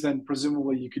Kubernetes, then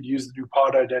presumably you could use the new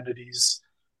pod identities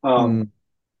Hmm. um,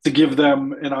 to give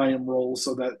them an IAM role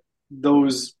so that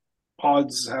those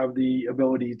pods have the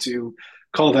ability to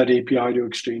call that API to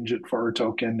exchange it for a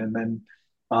token, and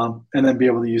then be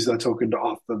able to use that token to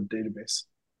auth the database.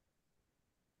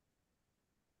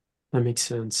 That makes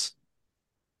sense.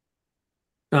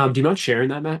 Do you mind sharing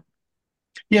that, Matt?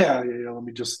 Yeah, yeah, yeah. Let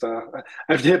me just I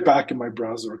have to hit back in my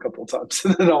browser a couple of times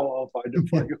and then I'll find it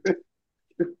for you.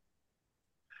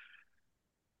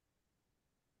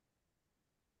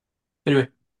 Anyway,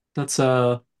 that's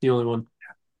the only one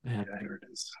I had. Yeah, here it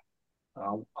is.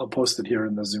 I'll post it here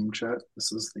in the Zoom chat.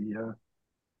 This is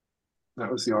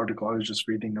that was the article I was just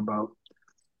reading about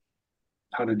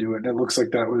how to do it. And it looks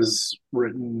like that was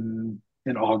written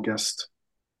in August.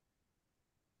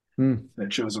 Hmm.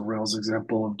 It shows a Rails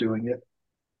example of doing it.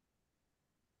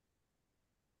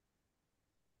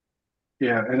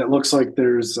 Yeah, and it looks like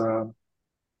there's an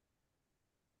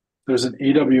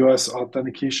AWS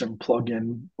authentication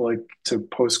plugin like to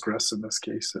Postgres in this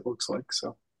case. It looks like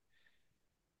so.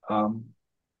 Um,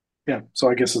 yeah, so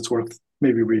I guess it's worth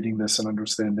maybe reading this and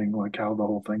understanding like how the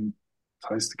whole thing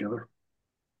ties together.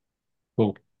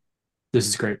 Cool. This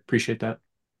is great. Appreciate that.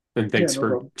 And Yeah, thanks no for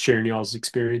problem. sharing y'all's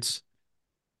experience.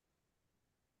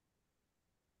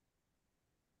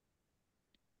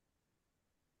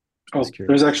 Just Oh, there's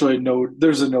curious. actually a node.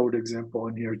 There's a node example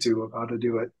in here too of how to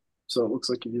do it. So it looks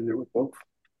like you did it with both.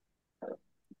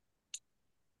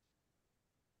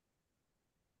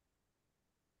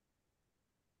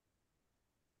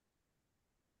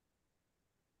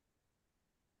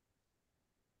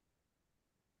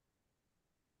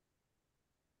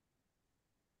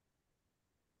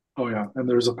 Oh yeah, and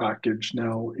there's a package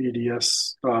now,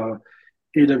 ADS,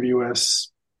 AWS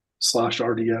slash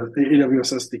RDS,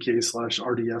 AWS SDK slash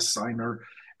RDS signer,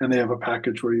 and they have a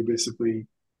package where you basically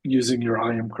using your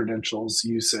IAM credentials,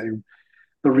 you say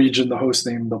the region, the host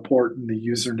name, the port, and the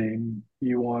username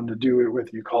you want to do it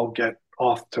with. You call get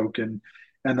auth token,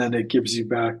 and then it gives you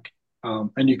back.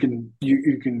 And you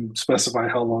can specify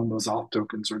how long those auth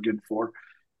tokens are good for,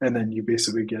 and then you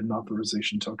basically get an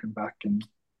authorization token back and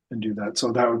do that.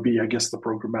 So that would be, I guess, the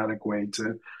programmatic way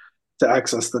to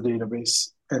access the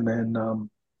database. And then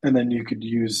and then you could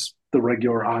use the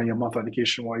regular IAM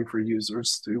authentication way for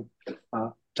users to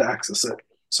access it.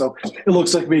 So it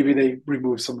looks like maybe they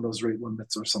removed some of those rate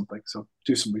limits or something. So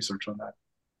do some research on that.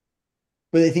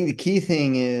 But I think the key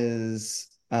thing is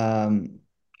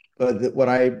what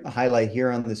I highlight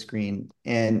here on the screen.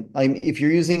 And if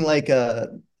you're using like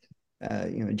a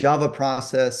Java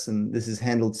process, and this is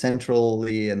handled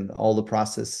centrally, and all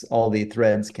the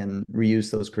threads can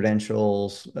reuse those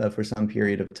credentials for some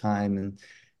period of time, and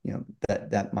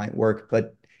that might work.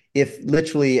 But if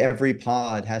literally every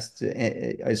pod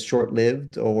is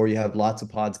short-lived, or you have lots of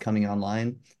pods coming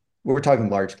online, we're talking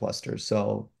large clusters.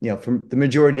 So, for the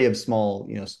majority of smaller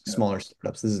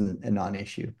startups, this is a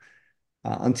non-issue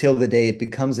until the day it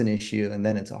becomes an issue, and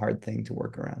then it's a hard thing to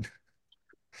work around.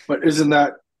 But isn't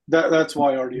that's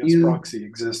why RDS You proxy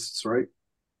exists, right?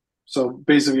 So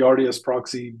basically, RDS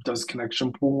proxy does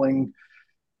connection pooling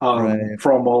right.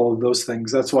 from all of those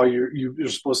things. That's why you're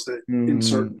supposed to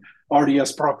insert Mm,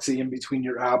 RDS proxy in between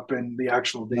your app and the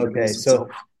actual okay, database so itself.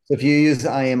 if you use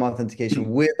IAM authentication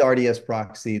with RDS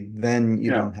proxy, then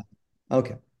you Yeah, don't have.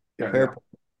 Okay, yeah, fair yeah, point.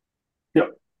 yeah.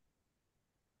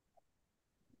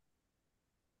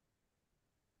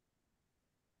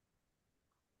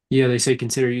 Yeah, they say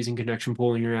consider using connection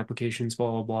pooling in your applications,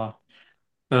 blah blah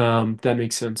blah. That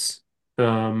makes sense.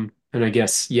 And I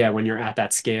guess yeah, when you're at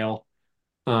that scale,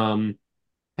 um,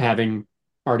 having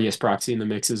RDS proxy in the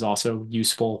mix is also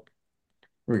useful.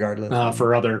 Regardless, yeah.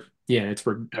 For other, yeah, it's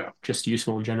for Yeah, just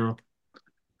useful in general.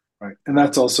 right. And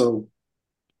that's also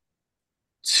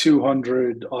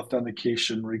 200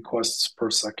 authentication requests per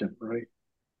second, right?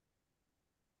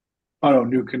 Oh no,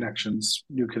 new connections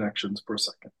per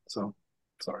second. So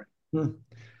sorry. Hmm.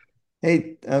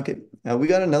 Hey, okay. We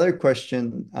got another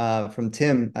question from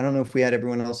Tim. I don't know if we had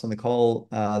everyone else on the call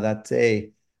that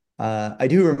day. I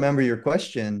do remember your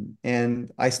question,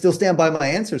 and I still stand by my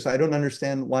answer, so I don't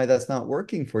understand why that's not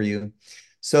working for you.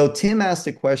 So Tim asked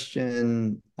a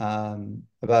question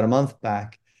about a month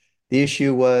back. The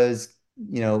issue was,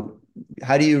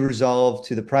 how do you resolve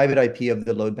to the private IP of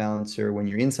the load balancer when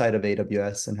you're inside of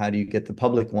AWS, and how do you get the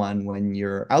public one when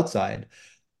you're outside?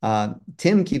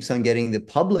 Tim keeps on getting the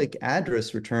public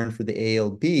address returned for the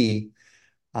ALB,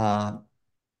 uh,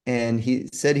 and he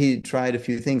said he tried a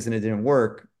few things and it didn't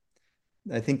work.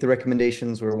 I think the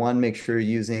recommendations were: one, make sure you're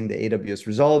using the AWS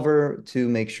resolver; two,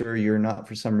 make sure you're not,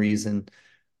 for some reason,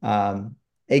 um,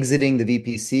 exiting the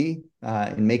VPC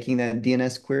and making that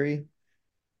DNS query.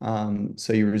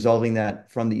 So you're resolving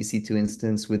that from the EC2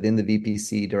 instance within the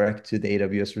VPC direct to the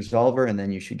AWS resolver, and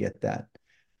then you should get that.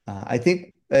 I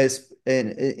think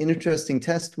an interesting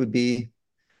test would be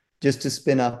just to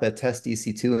spin up a test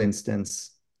EC2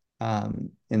 instance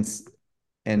and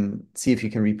see if you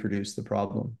can reproduce the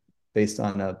problem based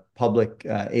on a public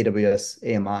AWS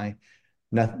AMI,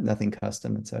 nothing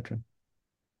custom, etc.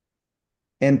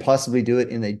 And possibly do it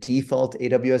in a default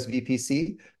AWS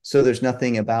VPC. So there's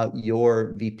nothing about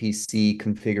your VPC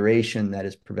configuration that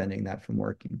is preventing that from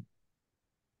working.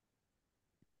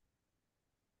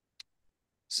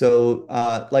 So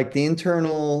like the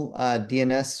internal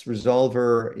DNS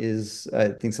resolver is, I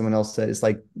think someone else said, it's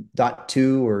like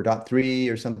 .2 or .3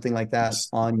 or something like that It's,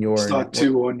 on it's your not network.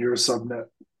 two on your subnet.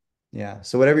 Yeah.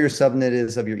 So whatever your subnet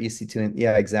is of your EC2,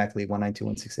 yeah, exactly.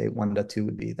 192.168.1.2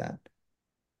 would be that.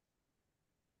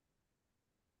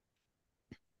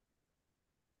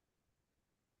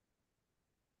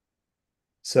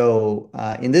 So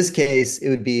in this case, it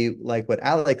would be like what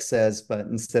Alex says, but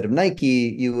instead of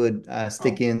Nike, you would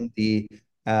stick Oh, in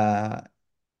uh,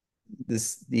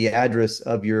 the address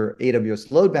of your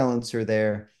AWS load balancer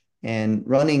there, and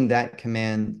running that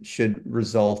command should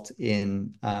result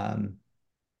in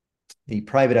the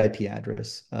private IP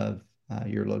address of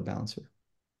your load balancer.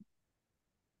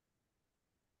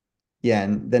 Yeah,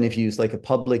 and then if you use like a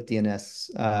public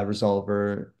DNS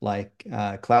resolver like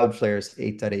Cloudflare's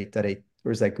 8.8.8,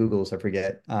 or is that Google's? I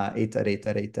forget,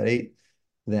 8.8.8.8,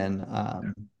 then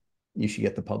you should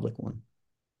get the public one.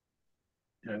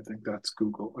 yeah, I think that's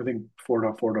Google. I think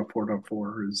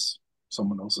 4.4.4.4 is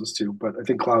someone else's too, but I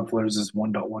think Cloudflare's is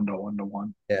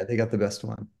 1.1.1.1. Yeah, they got the best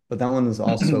one. But that one is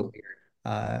also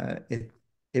weird.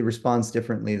 It responds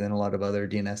differently than a lot of other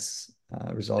DNS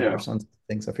Yeah, resolvers on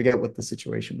things. I forget what the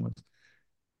situation was,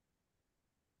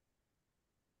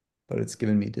 but it's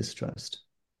given me distrust.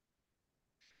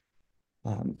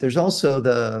 There's also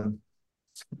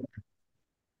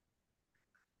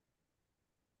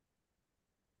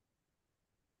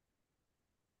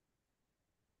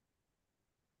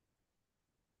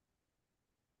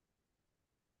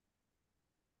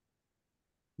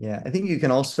yeah, I think you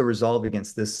can also resolve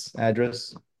against this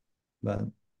address, but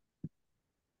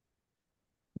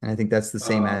And I think that's the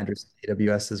same Uh, address at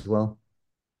AWS as well.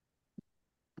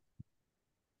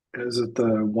 is it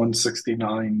the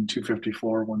 169,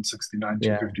 254, 169,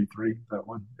 Yeah. 253? That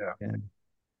one? Yeah. Yeah.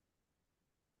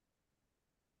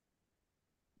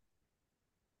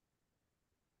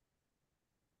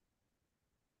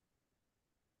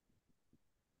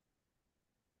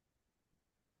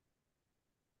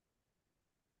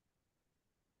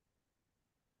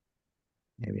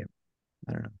 Maybe.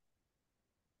 I don't know.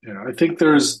 Yeah. I think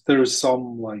there's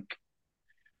some like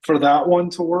for that one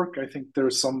to work, I think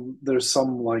there's some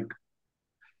like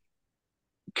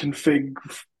config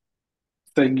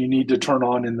thing you need to turn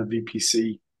on in the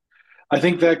VPC. I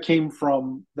think that came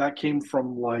from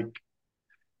like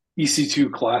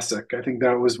EC2 Classic. I think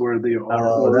that was where the Oh, that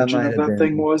origin might of have that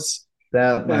thing been. was.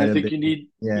 That And might I have think been. you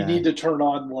Yeah. need to turn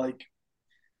on like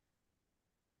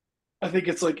I think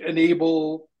it's like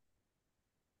enable.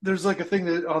 There's like a thing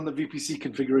that on the VPC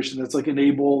configuration that's like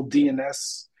enable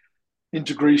DNS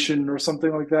integration or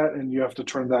something like that, and you have to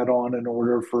turn that on in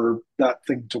order for that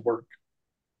thing to work.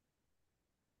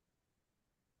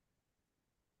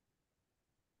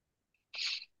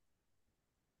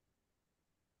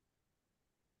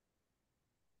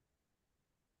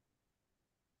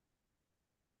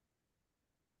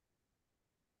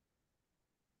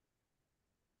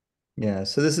 Yeah.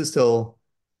 So this is still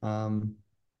um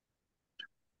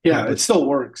Yeah, it public. still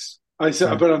works. I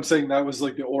said, Yeah. but I'm saying that was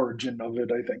like the origin of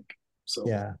it. I think so,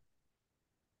 Yeah.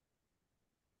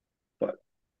 but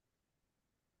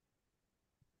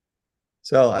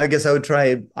So I guess I would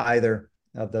try either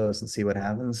of those and see what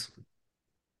happens.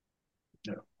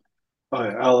 yeah.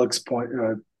 Alex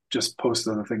just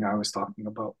posted the thing I was talking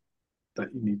about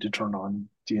that you need to turn on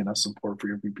DNS support for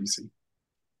your VPC.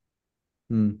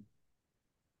 Hmm.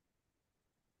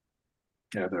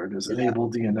 Yeah, there it is. Yeah. Enable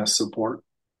DNS support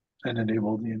and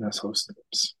enable DNS host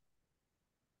names.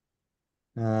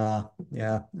 Yeah.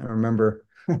 I remember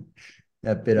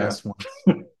that bit Yeah, us once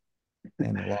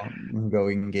in a long ago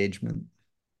engagement.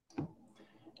 Yeah,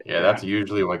 yeah, that's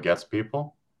usually what gets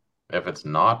people. If it's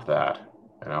not that,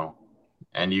 you know,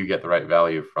 and you get the right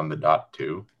value from the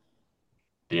 .2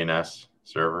 DNS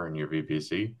server in your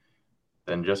VPC,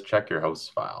 then just check your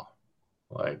host file.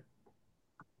 Like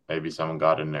maybe someone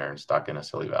got in there and stuck in a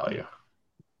silly value.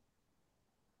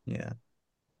 Yeah.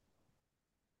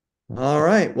 All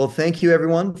right. Well, thank you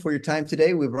everyone for your time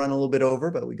today. We've run a little bit over,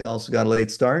 but we also got a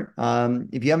late start.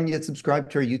 If you haven't yet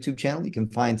subscribed to our YouTube channel, you can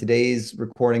find today's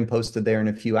recording posted there in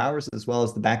a few hours, as well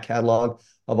as the back catalog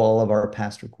of all of our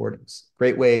past recordings.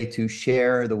 Great way to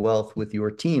share the wealth with your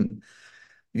team.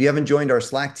 If you haven't joined our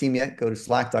Slack team yet, go to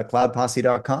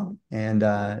slack.cloudposse.com and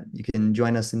you can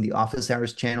join us in the office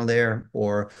hours channel there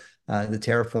or the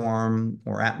Terraform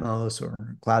or Atmos or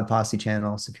Cloud Posse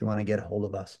channels if you want to get a hold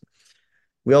of us.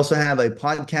 We also have a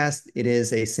podcast. It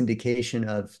is a syndication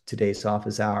of today's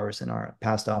office hours and our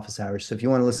past office hours. So if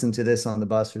you want to listen to this on the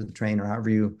bus or the train or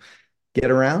however you get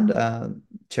around,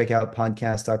 check out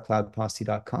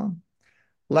podcast.cloudposse.com.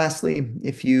 Lastly,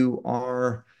 if you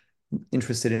are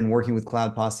interested in working with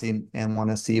Cloud Posse and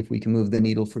want to see if we can move the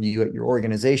needle for you at your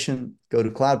organization, go to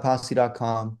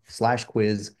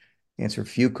cloudposse.com/quiz, answer a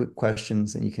few quick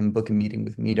questions, and you can book a meeting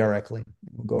with me directly.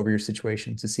 We'll go over your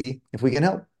situation to see if we can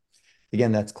help.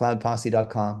 Again, that's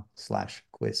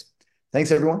cloudposse.com/quiz.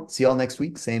 Thanks, everyone. See you all next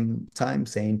week. Same time,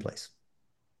 same place.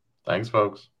 Thanks,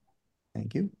 folks.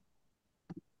 Thank you.